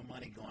 where's my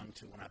money going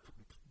to when I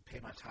pay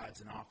my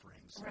tithes and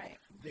offerings? Right.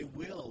 They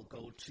will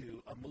go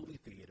to a movie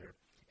theater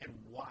and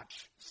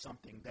watch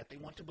something that they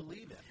want to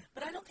believe in.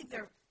 But I don't think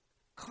they're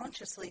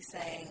consciously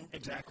saying...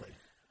 Exactly.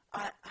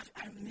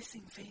 I'm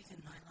missing faith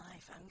in my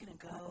life. I'm going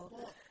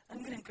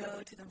to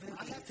go to the movies.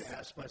 I have to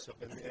ask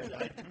myself, and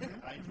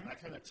I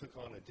kind of took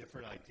on a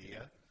different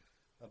idea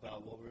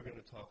about what we were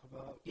going to talk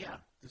about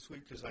this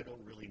week, because I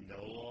don't really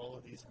know all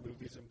of these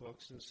movies and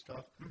books and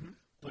stuff.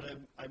 But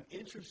I'm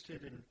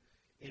interested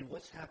in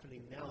what's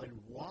happening now and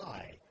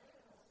why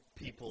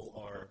people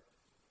are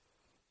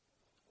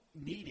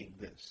needing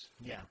this.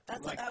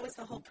 That was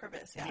the whole purpose.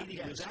 purpose. Yeah.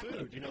 Eating this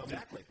food,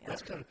 Exactly.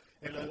 That's kind of,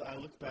 and I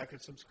looked back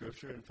at some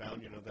scripture and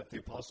found, that the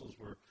apostles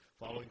were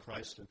following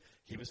Christ, and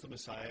he was the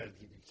Messiah, and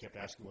he kept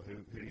asking, well, who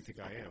do you think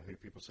I am? Who do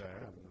people say I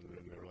am?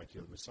 And they're like,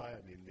 you're the Messiah.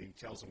 And he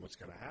tells them what's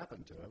going to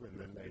happen to him, and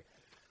then they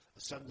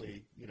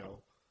suddenly,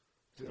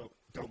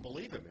 don't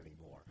believe him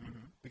anymore.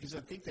 Because I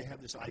think they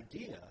have this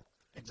idea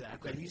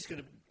that he's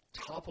going to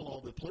topple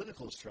all the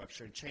political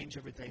structure and change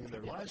everything in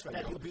their lives right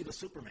now. That he'll be the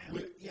Superman.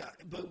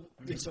 But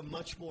it's a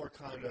much more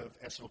kind of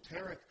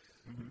esoteric.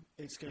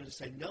 It's going to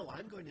say, no,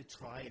 I'm going to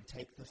try and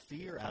take the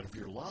fear out of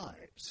your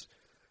lives.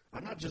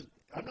 I'm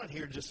not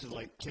here just to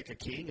like kick a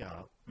king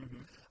out.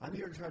 I'm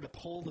here to try to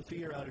pull the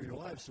fear out of your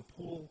lives, to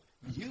pull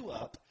you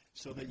up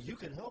so that you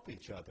can help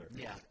each other.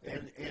 Yeah.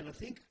 And I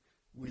think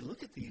we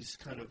look at these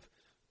kind of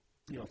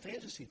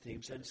fantasy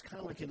themes, and it's kind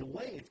of like, in a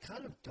way, it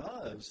kind of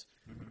does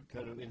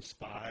kind of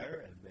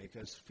inspire and make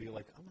us feel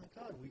like, oh my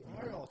God, we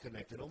are all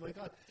connected. Oh my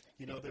God,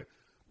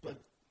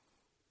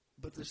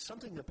 but there's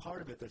something, a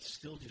part of it that's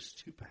still just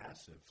too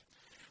passive.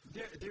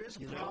 There is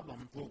a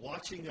problem. We're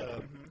watching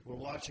a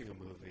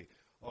movie,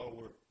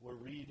 or we're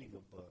reading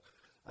a book.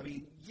 I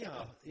mean,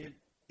 it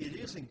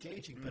is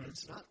engaging, but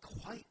it's not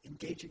quite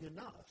engaging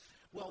enough.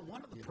 Well,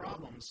 one of the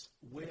problems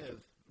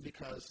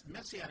because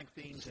Messianic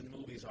themes in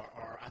movies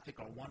are I think,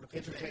 are wonderful.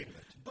 Entertainment.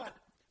 But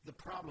the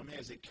problem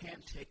is it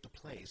can't take the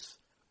place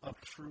of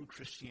true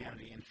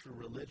Christianity and true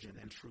religion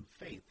and true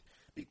faith,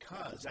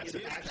 because that's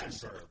an action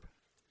verb.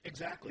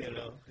 Exactly.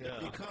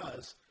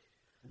 Because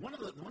one of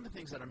the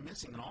things that are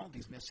missing in all of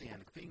these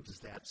Messianic themes is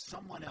that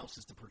someone else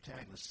is the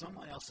protagonist.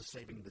 Someone else is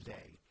saving the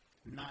day,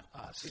 not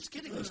us. It's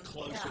getting us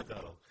closer,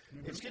 though.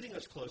 It's getting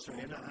us closer,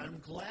 and I'm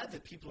glad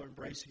that people are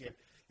embracing it,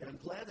 and I'm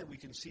glad that we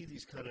can see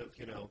these kind of,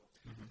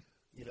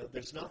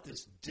 there's not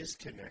this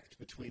disconnect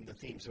between the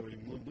themes. So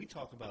when we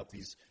talk about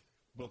these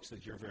books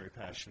that you're very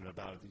passionate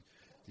about,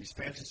 these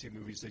fantasy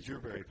movies that you're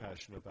very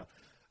passionate about,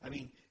 I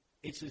mean,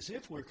 it's as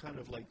if we're kind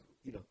of like,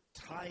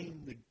 tying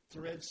the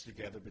threads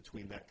together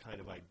between that kind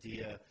of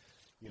idea,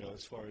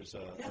 as far as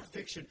a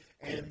fiction,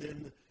 and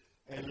then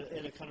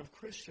and a kind of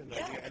Christian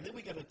idea, and then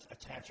we got to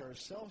attach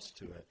ourselves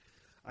to it.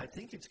 I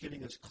think it's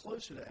getting us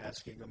closer to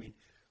asking. I mean,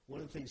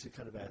 one of the things that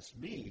kind of asked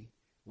me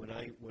when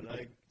I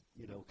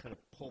kind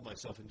of pull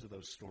myself into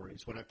those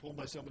stories, when I pull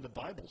myself into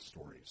Bible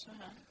stories,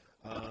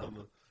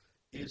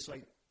 is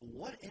like,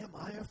 what am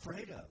I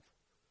afraid of?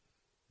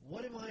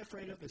 What am I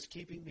afraid of that's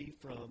keeping me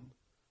from,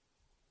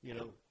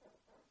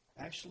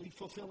 actually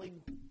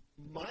fulfilling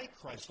my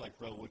Christ-like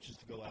role, which is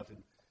to go out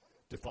and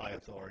defy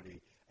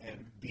authority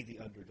and be the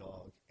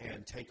underdog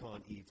and take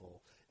on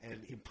evil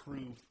and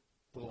improve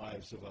the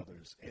lives of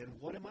others. And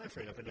what am I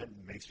afraid of? And that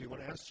makes me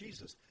want to ask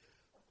Jesus,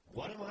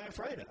 what am I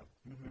afraid of?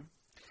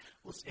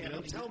 Well,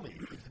 tell me.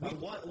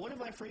 What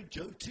am I afraid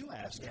to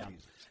ask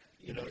Jesus?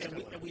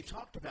 And we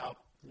talked about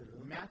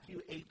Matthew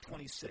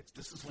 8:26.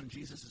 This is when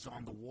Jesus is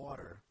on the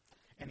water.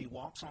 And he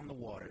walks on the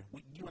water.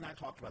 You and I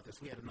talked about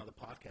this. We had another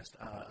podcast.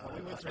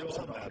 We went through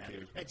all about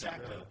it.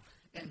 Exactly.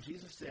 And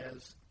Jesus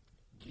says,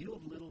 you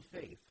of little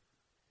faith,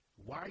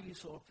 why are you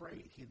so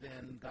afraid? He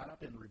then got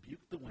up and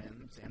rebuked the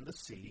winds and the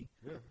sea,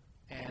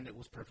 and it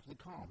was perfectly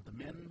calm. The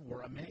men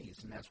were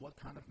amazed, and asked, what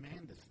kind of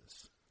man is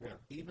this?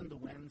 Even the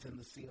winds and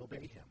the sea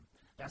obey him.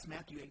 That's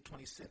Matthew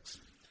 8:26,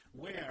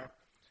 where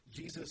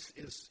Jesus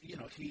is,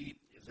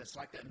 it's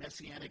like that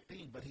Messianic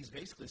theme, but he's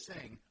basically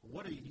saying,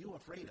 what are you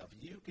afraid of?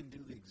 You can do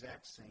the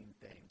exact same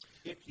thing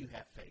if you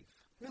have faith.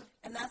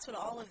 And that's what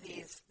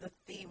the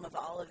theme of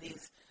all of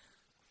these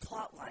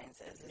plot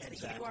lines is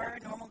that you are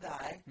a normal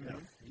guy,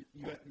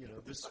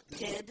 this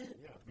kid,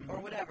 or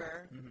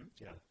whatever,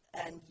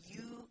 and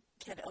you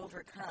can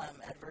overcome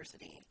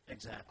adversity.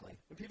 Exactly.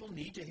 And people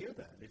need to hear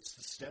that. It's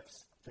the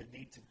steps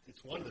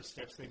it's one of the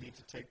steps they need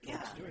to take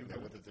towards doing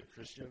that, whether they're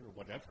Christian or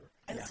whatever.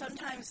 And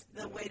sometimes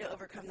the way to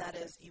overcome that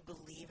is you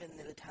believe in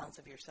the talents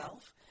of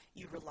yourself.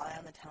 You rely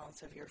on the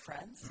talents of your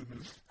friends.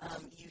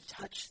 You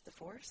touch the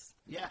force.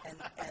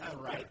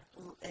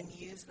 And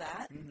use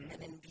that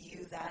and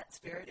imbue that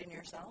spirit in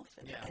yourself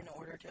in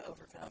order to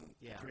overcome.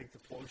 Drink the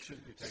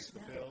potion, you take the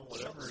pill,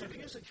 whatever. So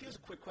here's a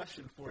quick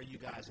question for you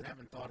guys, and I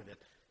haven't thought of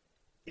it.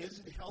 Is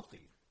it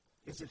healthy?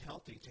 Is it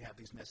healthy to have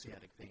these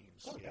Messianic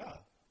themes? Oh, yeah.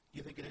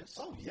 You think it is?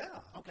 Oh,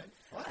 yeah. Okay.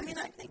 Well, I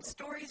think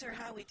stories are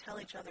how we tell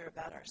each other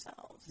about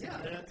ourselves. Yeah,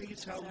 and I think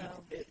it's how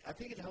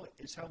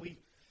we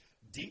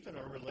deepen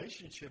our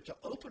relationship, to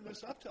open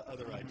us up to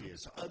other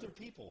ideas, to other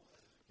people.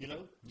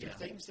 To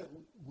things that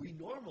we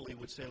normally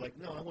would say, like,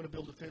 no, I want to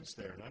build a fence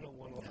there, and I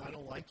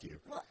don't like you.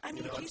 Well, I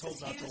mean, I'm Jesus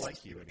told not used to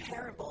like you anymore.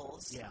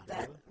 parables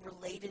that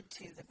related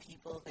to the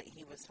people that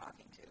he was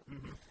talking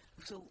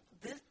to. So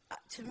this,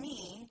 to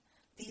me,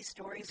 these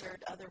stories are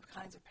other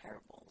kinds of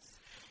parables.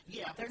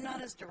 Yeah. They're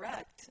not as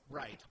direct.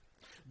 Right.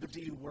 But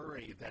do you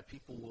worry that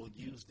people will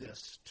use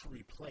this to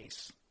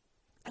replace?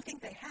 I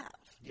think they have.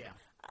 Yeah.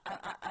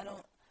 I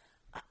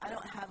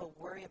don't have a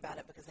worry about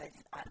it, because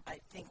I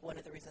think one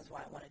of the reasons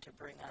why I wanted to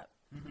bring up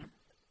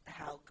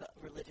how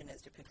religion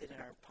is depicted in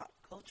our pop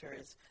culture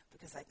is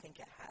because I think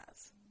it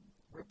has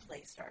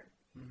replaced our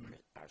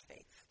our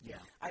faith. Yeah.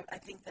 I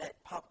think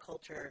that pop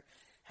culture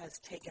has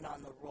taken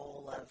on the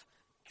role of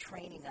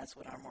training us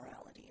what our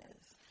morality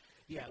is.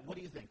 Yeah. What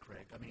do you think,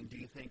 Craig? I mean, do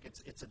you think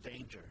it's a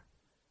danger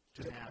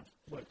to have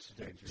what's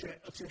the danger?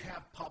 To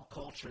have pop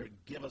culture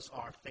give us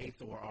our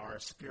faith or our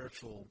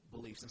spiritual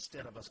beliefs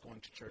instead of us going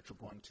to church or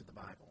going to the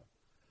Bible?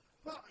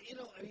 Well,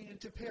 I mean, it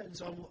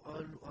depends on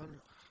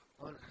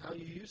how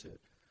you use it.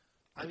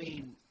 I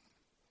mean,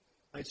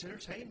 it's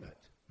entertainment.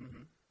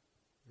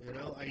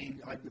 I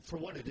mean, for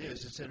what it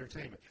is, it's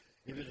entertainment.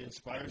 If it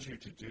inspires you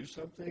to do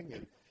something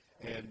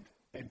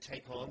and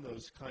take on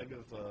those kind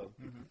of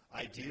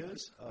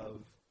ideas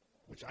of,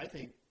 which I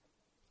think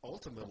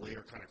ultimately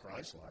are kind of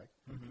Christ-like,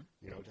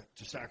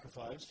 to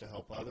sacrifice, to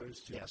help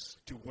others,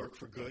 to work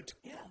for good,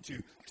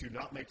 to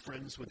not make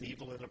friends with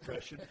evil and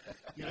oppression.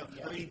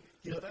 I mean,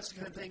 that's the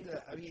kind of thing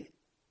that, I mean,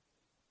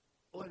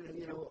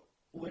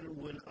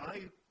 when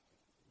I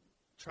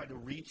try to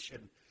reach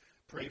and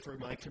pray for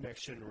my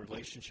connection and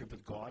relationship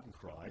with God and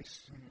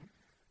Christ,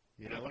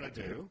 you know what I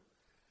do?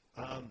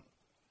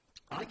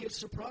 I get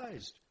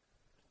surprised.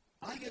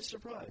 I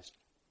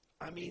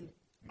mean,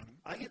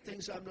 I get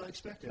things I'm not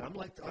expecting. I'm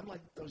like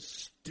those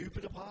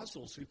stupid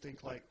apostles who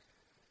think like,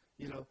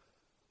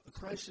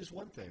 Christ is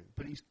one thing,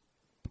 but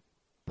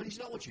he's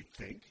not what you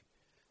think.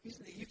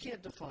 You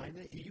can't define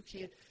it.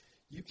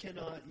 You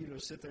cannot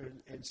sit there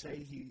and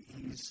say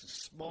he's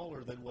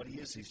smaller than what he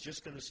is. He's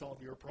just going to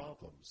solve your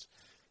problems.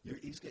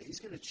 He's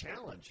going to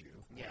challenge you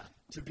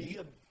to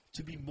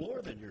be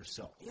more than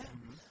yourself. Yeah.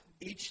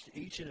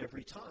 Each and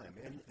every time.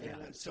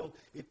 And so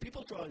if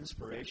people draw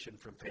inspiration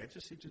from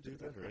fantasy to do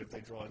that, or if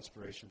they draw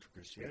inspiration from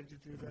Christianity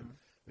to do that,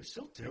 they're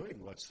still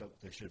doing what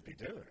they should be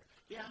doing.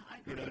 Yeah, I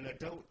agree. And I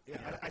don't.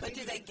 But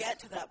do they get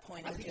to that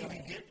point? I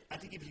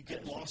think if you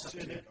get lost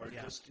in it, or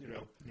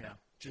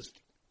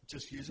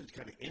just use it to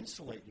kind of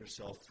insulate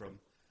yourself from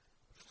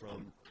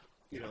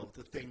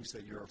the things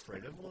that you're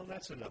afraid of, well,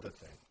 that's another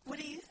thing. What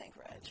do you think,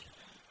 Reg?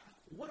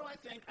 What do I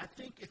think? I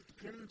think it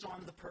depends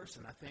on the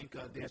person. I think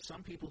there are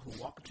some people who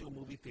walk into a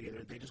movie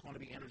theater, they just want to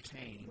be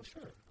entertained,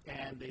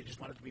 and they just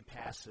want it to be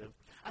passive.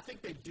 I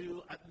think they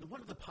do.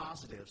 One of the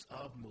positives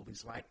of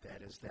movies like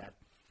that is that,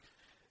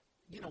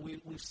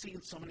 we've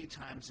seen so many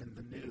times in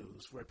the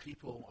news where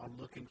people are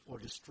looking for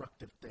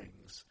destructive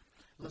things.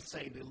 Let's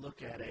say they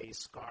look at a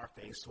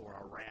Scarface or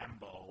a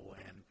Rambo,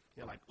 and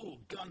they're like, "Ooh,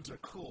 guns are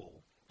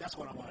cool. That's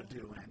what I want to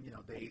do," and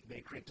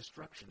they create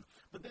destruction.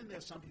 But then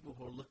there's some people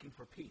who are looking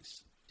for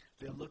peace.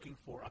 They're looking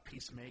for a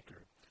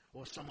peacemaker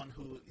or someone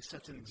who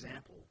sets an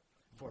example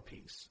for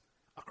peace,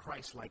 a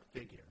Christ-like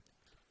figure.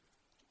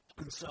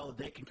 And so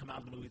they can come out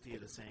of the movie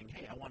theater saying,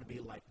 "Hey, I want to be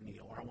like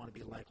Neo, or I want to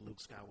be like Luke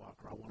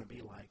Skywalker, I want to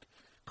be like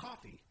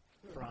Coffee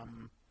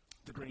from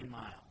The Green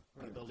Mile,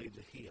 the ability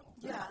to heal."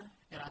 Yeah.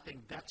 And I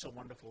think that's a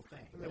wonderful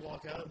thing. And they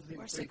walk out of the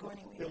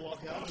They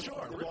walk out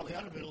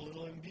of it a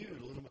little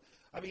imbued.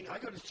 I mean, I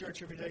go to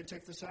church every day and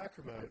take the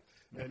sacrament,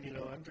 and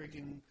I'm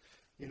drinking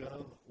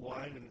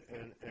wine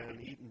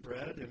and eating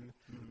bread,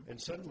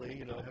 and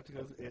suddenly I have to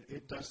go.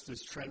 It does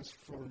this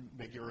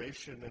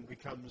transformation and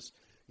becomes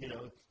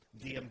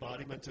the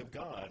embodiment of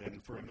God.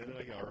 And for a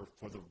minute, or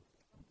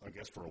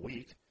for a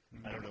week,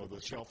 I don't know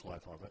the shelf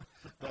life on it,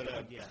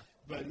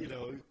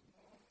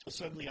 but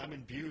suddenly I'm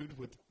imbued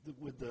with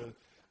the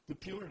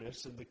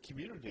pureness and the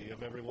community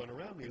of everyone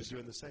around me who's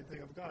doing the same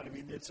thing of God. I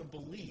mean, it's a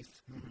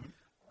belief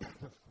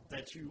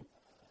that you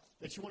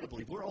want to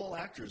believe. We're all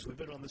actors. We've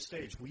been on the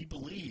stage. We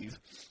believe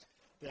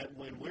that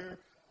when we're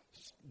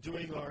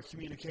doing our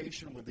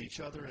communication with each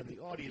other and the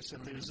audience,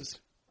 and there's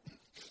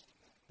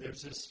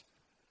this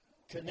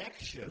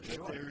connection,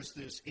 that there's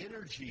this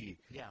energy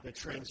that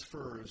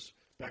transfers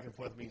back and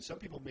forth. I mean, some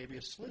people may be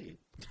asleep.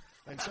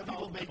 And some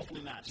people may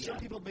not. Some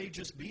people may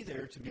just be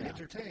there to be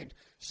entertained.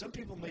 Some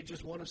people may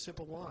just want a sip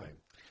of wine.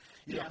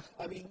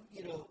 I mean,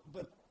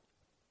 but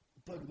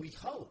we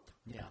hope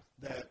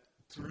that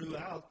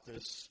throughout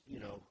this,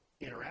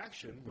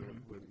 interaction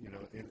with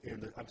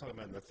I'm talking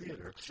about in the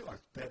theater. Sure.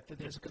 That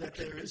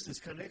there is this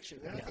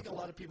connection. And I think a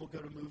lot of people go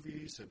to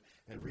movies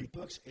and read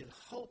books in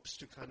hopes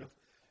to kind of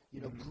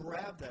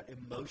grab that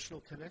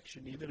emotional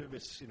connection, even if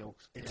it's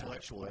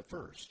intellectual at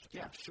first.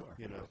 Yeah, sure.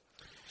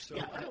 So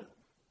I don't.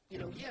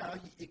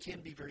 It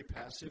can be very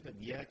passive, and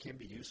it can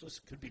be useless.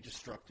 It could be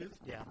destructive,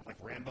 like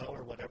Rambo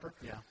or whatever.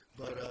 Yeah.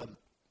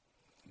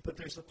 But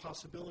there's a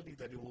possibility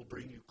that it will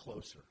bring you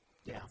closer.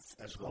 Yeah,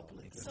 as well.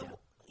 So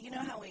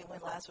how we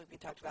went last week, we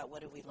talked about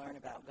what did we learn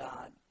about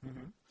God.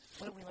 Mm-hmm.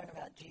 What did we learn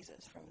about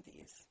Jesus from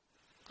these?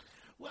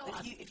 Well,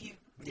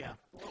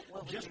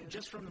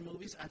 just from the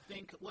movies, I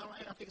think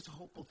it's a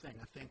hopeful thing.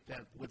 I think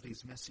that with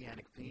these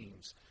Messianic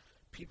themes,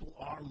 people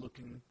are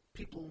looking.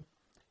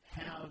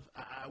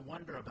 I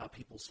wonder about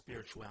people's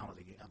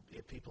spirituality.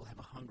 If people have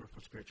a hunger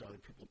for spirituality,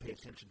 people pay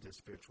attention to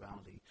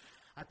spirituality.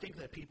 I think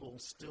that people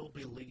still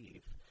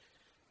believe,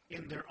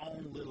 in their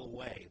own little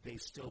way, they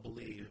still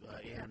believe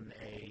in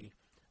a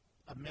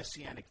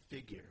messianic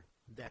figure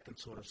that can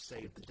sort of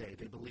save the day.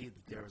 They believe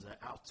that there is an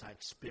outside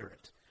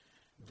spirit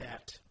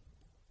that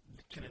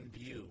can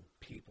imbue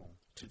people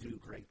to do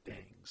great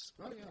things.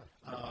 Oh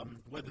yeah.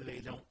 Whether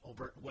they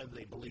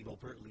believe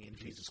overtly in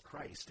Jesus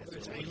Christ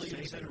as their Lord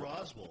and Savior. In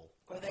Roswell.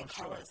 Or they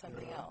call it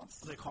something else.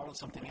 They call it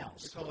something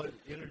else. They call it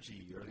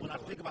energy. When I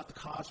think about the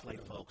cosplay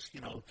folks,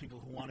 people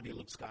who want to be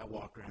Luke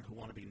Skywalker and who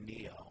want to be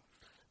Neo,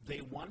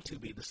 they want to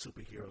be the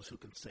superheroes who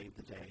can save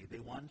the day. They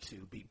want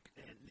to be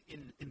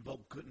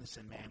invoke goodness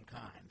in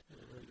mankind.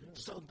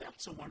 So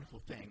that's a wonderful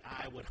thing.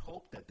 I would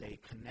hope that they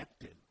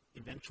connected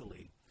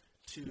eventually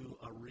to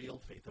a real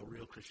faith, a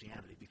real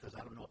Christianity, because I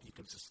don't know if you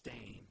can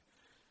sustain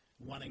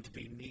wanting to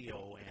be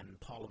Neo and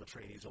Paul of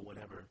Atreides or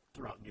whatever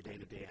throughout your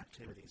day-to-day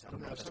activities. I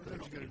don't know if that's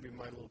sometimes you're going to be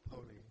My Little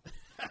Pony.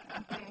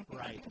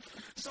 Right.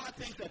 So I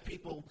think that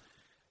people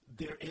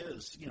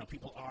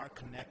are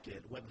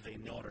connected, whether they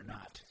know it or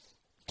not,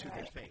 to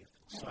their faith.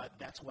 So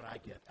that's what I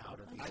get out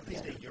of these. I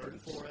think they yearn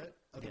for it.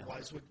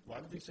 Otherwise, why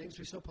would these things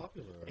be so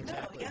popular?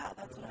 Exactly. No, yeah,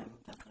 that's what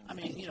I'm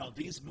saying.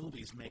 These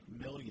movies make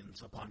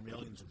millions upon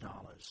millions of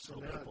dollars.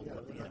 So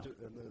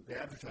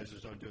the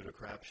advertisers don't do a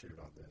crapshoot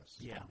on this.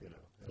 Yeah.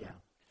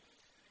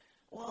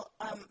 Well,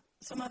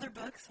 some other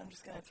books. I'm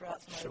just going to throw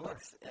out some other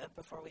books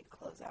before we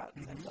close out,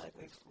 because I feel like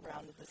we've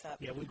rounded this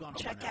up. Yeah, we've gone over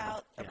Check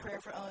out A Prayer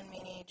for Owen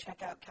Meany.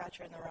 Check out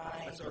Catcher in the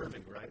Rye. That's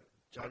Irving, right?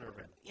 John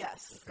Irving.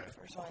 Yes, okay. The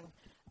first one.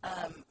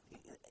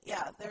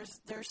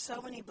 There's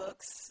so many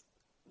books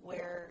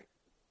where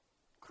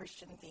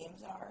Christian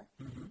themes are,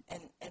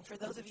 and for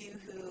those of you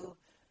who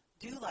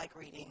do like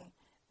reading,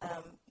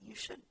 you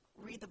should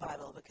read the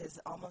Bible, because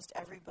almost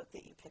every book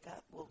that you pick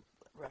up will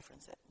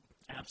reference it.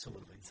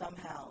 Absolutely.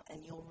 Somehow,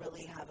 and you'll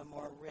really have a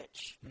more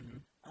rich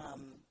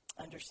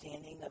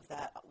understanding of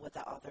what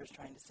the author is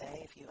trying to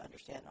say if you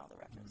understand all the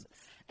references.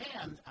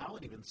 And I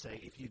would even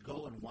say, if you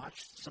go and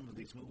watch some of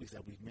these movies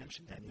that we've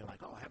mentioned and you're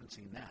like, oh, I haven't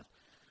seen that,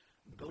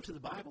 go to the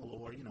Bible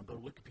or, go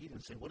to Wikipedia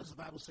and say, what does the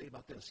Bible say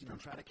about this?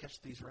 Try to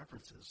catch these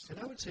references. And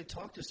I would say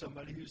talk to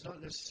somebody who's not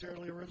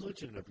necessarily a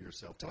religion of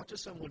yourself. Talk to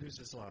someone who's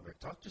Islamic.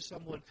 Talk to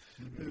someone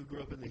who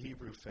grew up in the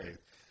Hebrew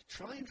faith.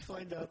 Try and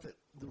find out the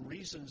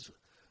reasons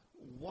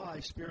why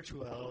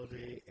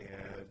spirituality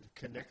and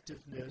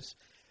connectiveness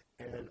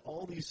and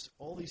all these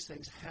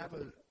things have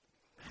a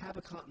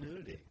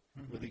continuity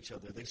with each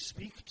other. They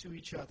speak to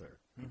each other.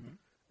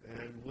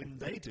 And when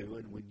they do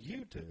and when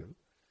you do,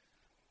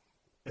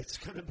 it's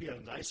going to be a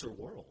nicer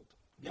world.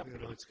 Yep.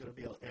 It's going to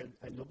be, and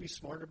you'll be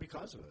smarter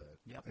because of it.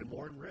 Yep. And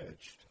more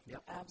enriched.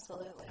 Yep.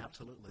 Absolutely.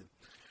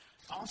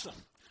 Awesome.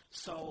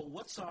 So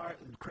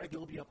Craig,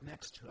 you'll be up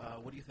next.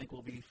 What do you think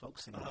we'll be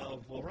focusing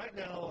on? Well, right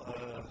now,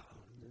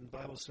 in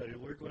Bible study,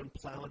 we're going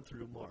plowing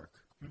through Mark.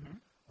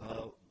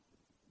 It'll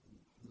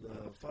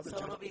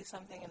be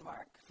something in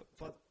Mark.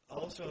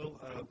 Also,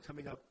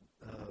 coming up,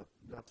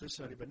 not this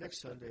Sunday, but next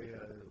Sunday,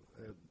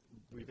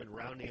 we've been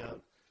rounding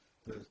out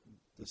the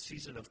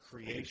season of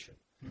creation.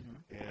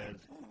 And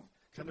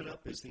coming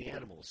up is the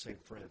animals,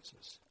 St.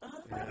 Francis.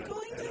 I'm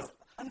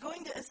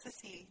going to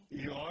Assisi.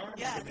 You are?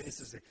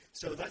 Yes.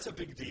 So that's a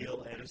big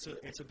deal, and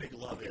it's a big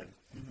love-in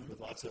with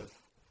lots of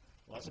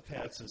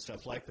pets and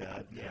stuff like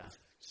that. Yeah.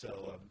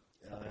 So,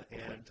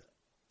 and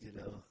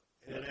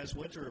as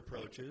winter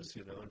approaches,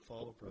 and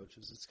fall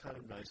approaches, it's kind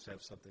of nice to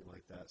have something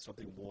like that,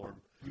 something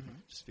warm to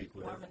speak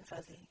with. Warm and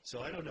fuzzy.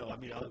 So I don't know. I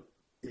mean,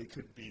 it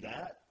could be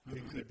that.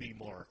 It could be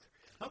Mark.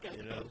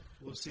 Okay.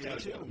 We'll see how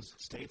it goes.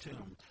 Stay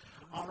tuned.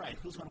 All right.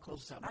 Who's going to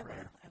close us out in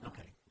prayer? I will.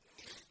 Okay.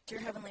 Dear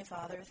Heavenly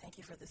Father, thank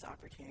you for this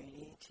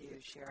opportunity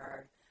to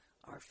share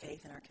our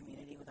faith and our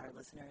community with our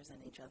listeners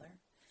and each other.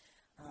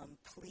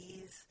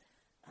 Please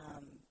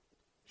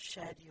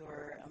shed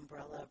your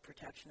umbrella of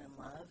protection and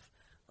love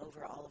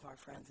over all of our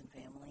friends and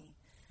family.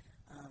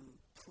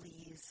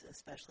 Please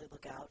especially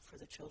look out for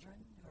the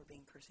children who are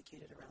being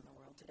persecuted around the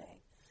world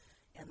today,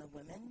 and the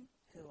women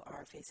who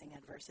are facing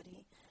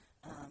adversity.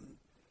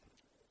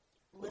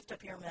 Lift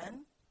up your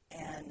men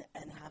and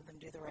have them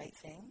do the right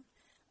thing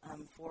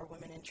for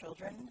women and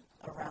children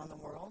around the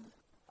world.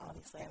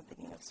 Obviously, I'm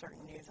thinking of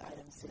certain news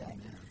items today.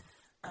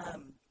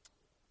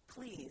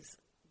 Please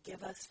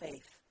give us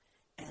faith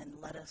and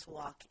let us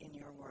walk in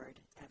your word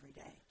every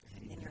day.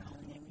 Amen. In your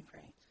holy name we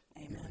pray.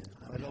 Amen.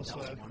 I'd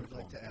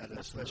like to add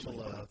a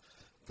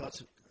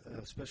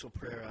special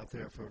prayer out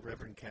there for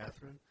Reverend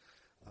Catherine.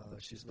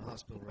 She's in the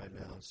hospital right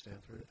now in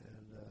Stanford,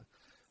 and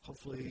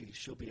hopefully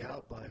she'll be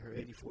out by her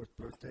 84th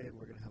birthday, and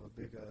we're going to have a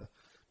big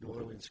New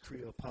Orleans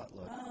Creole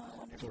potluck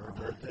for her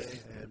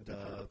birthday, and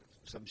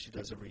something she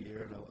does every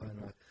year.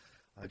 And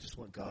I just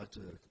want God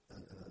to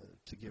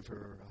give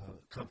her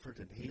comfort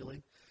and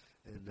healing,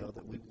 and know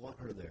that we want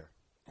her there.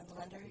 And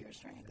lend her your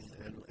strength.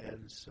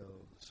 And so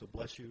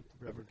bless you,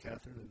 Reverend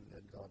Catherine,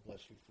 and God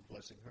bless you for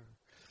blessing her.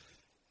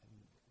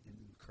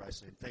 In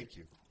Christ's name, thank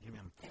you.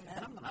 Amen. And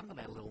I'm going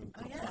to add a little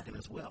plug in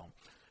as well.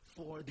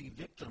 For the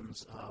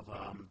victims of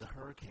the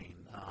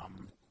hurricane, I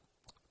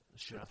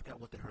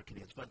forgot what the hurricane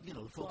is, but, the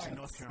folks in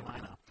North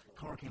Carolina,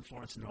 Hurricane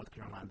Florence in North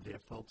Carolina, there,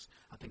 folks,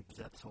 I think the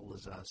death toll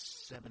is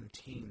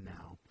 17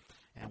 now,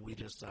 and we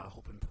just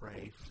hope and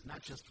pray,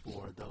 not just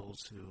for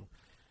those who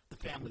the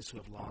families who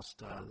have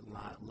lost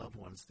loved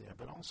ones there,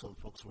 but also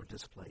the folks who are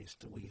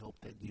displaced. We hope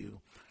that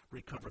you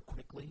recover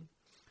quickly,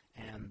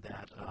 and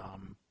that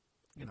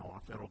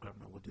our federal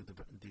government will do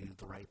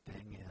the right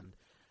thing and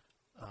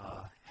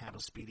have a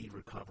speedy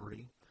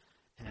recovery,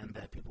 and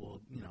that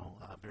people will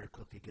very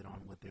quickly get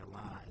on with their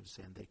lives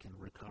and they can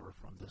recover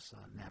from this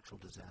natural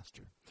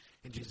disaster.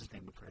 In Jesus'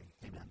 name we pray.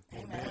 Amen.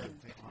 Amen.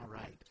 All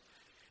right.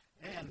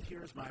 And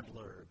here's my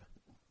blurb.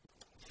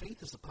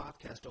 Faith is a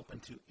podcast open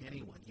to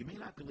anyone. You may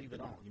not believe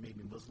at all. You may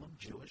be Muslim,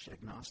 Jewish,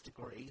 agnostic,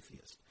 or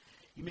atheist.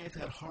 You may have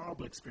had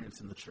horrible experience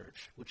in the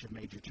church, which have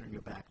made you turn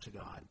your back to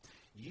God.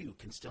 You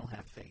can still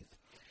have faith.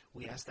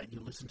 We ask that you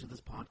listen to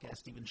this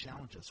podcast, even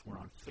challenge us. We're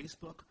on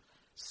Facebook,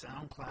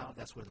 SoundCloud.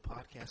 That's where the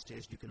podcast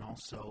is. You can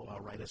also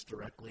write us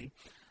directly.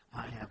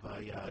 I have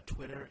a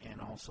Twitter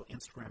and also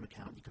Instagram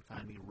account. You can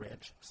find me,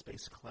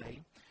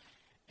 Reg_Clay,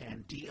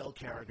 and DL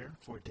Carragher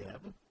for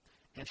Deb.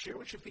 And share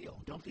what you feel.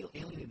 Don't feel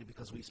alienated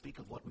because we speak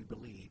of what we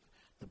believe.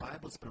 The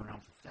Bible's been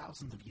around for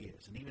thousands of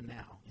years, and even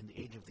now, in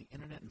the age of the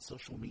internet and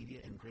social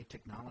media and great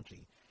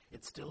technology,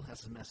 it still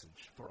has a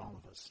message for all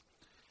of us.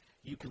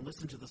 You can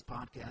listen to this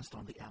podcast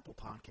on the Apple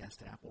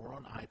Podcast app or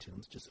on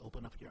iTunes. Just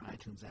open up your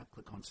iTunes app,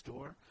 click on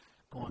Store,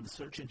 go on the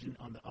search engine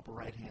on the upper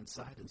right-hand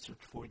side and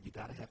search for it. You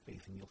got to have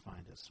faith, and you'll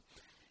find us.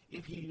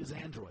 If you use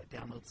Android,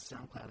 download the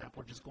SoundCloud app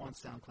or just go on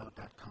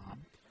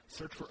SoundCloud.com,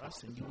 search for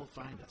us, and you will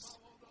find us.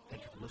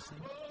 Thank you for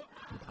listening,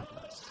 and God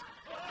bless.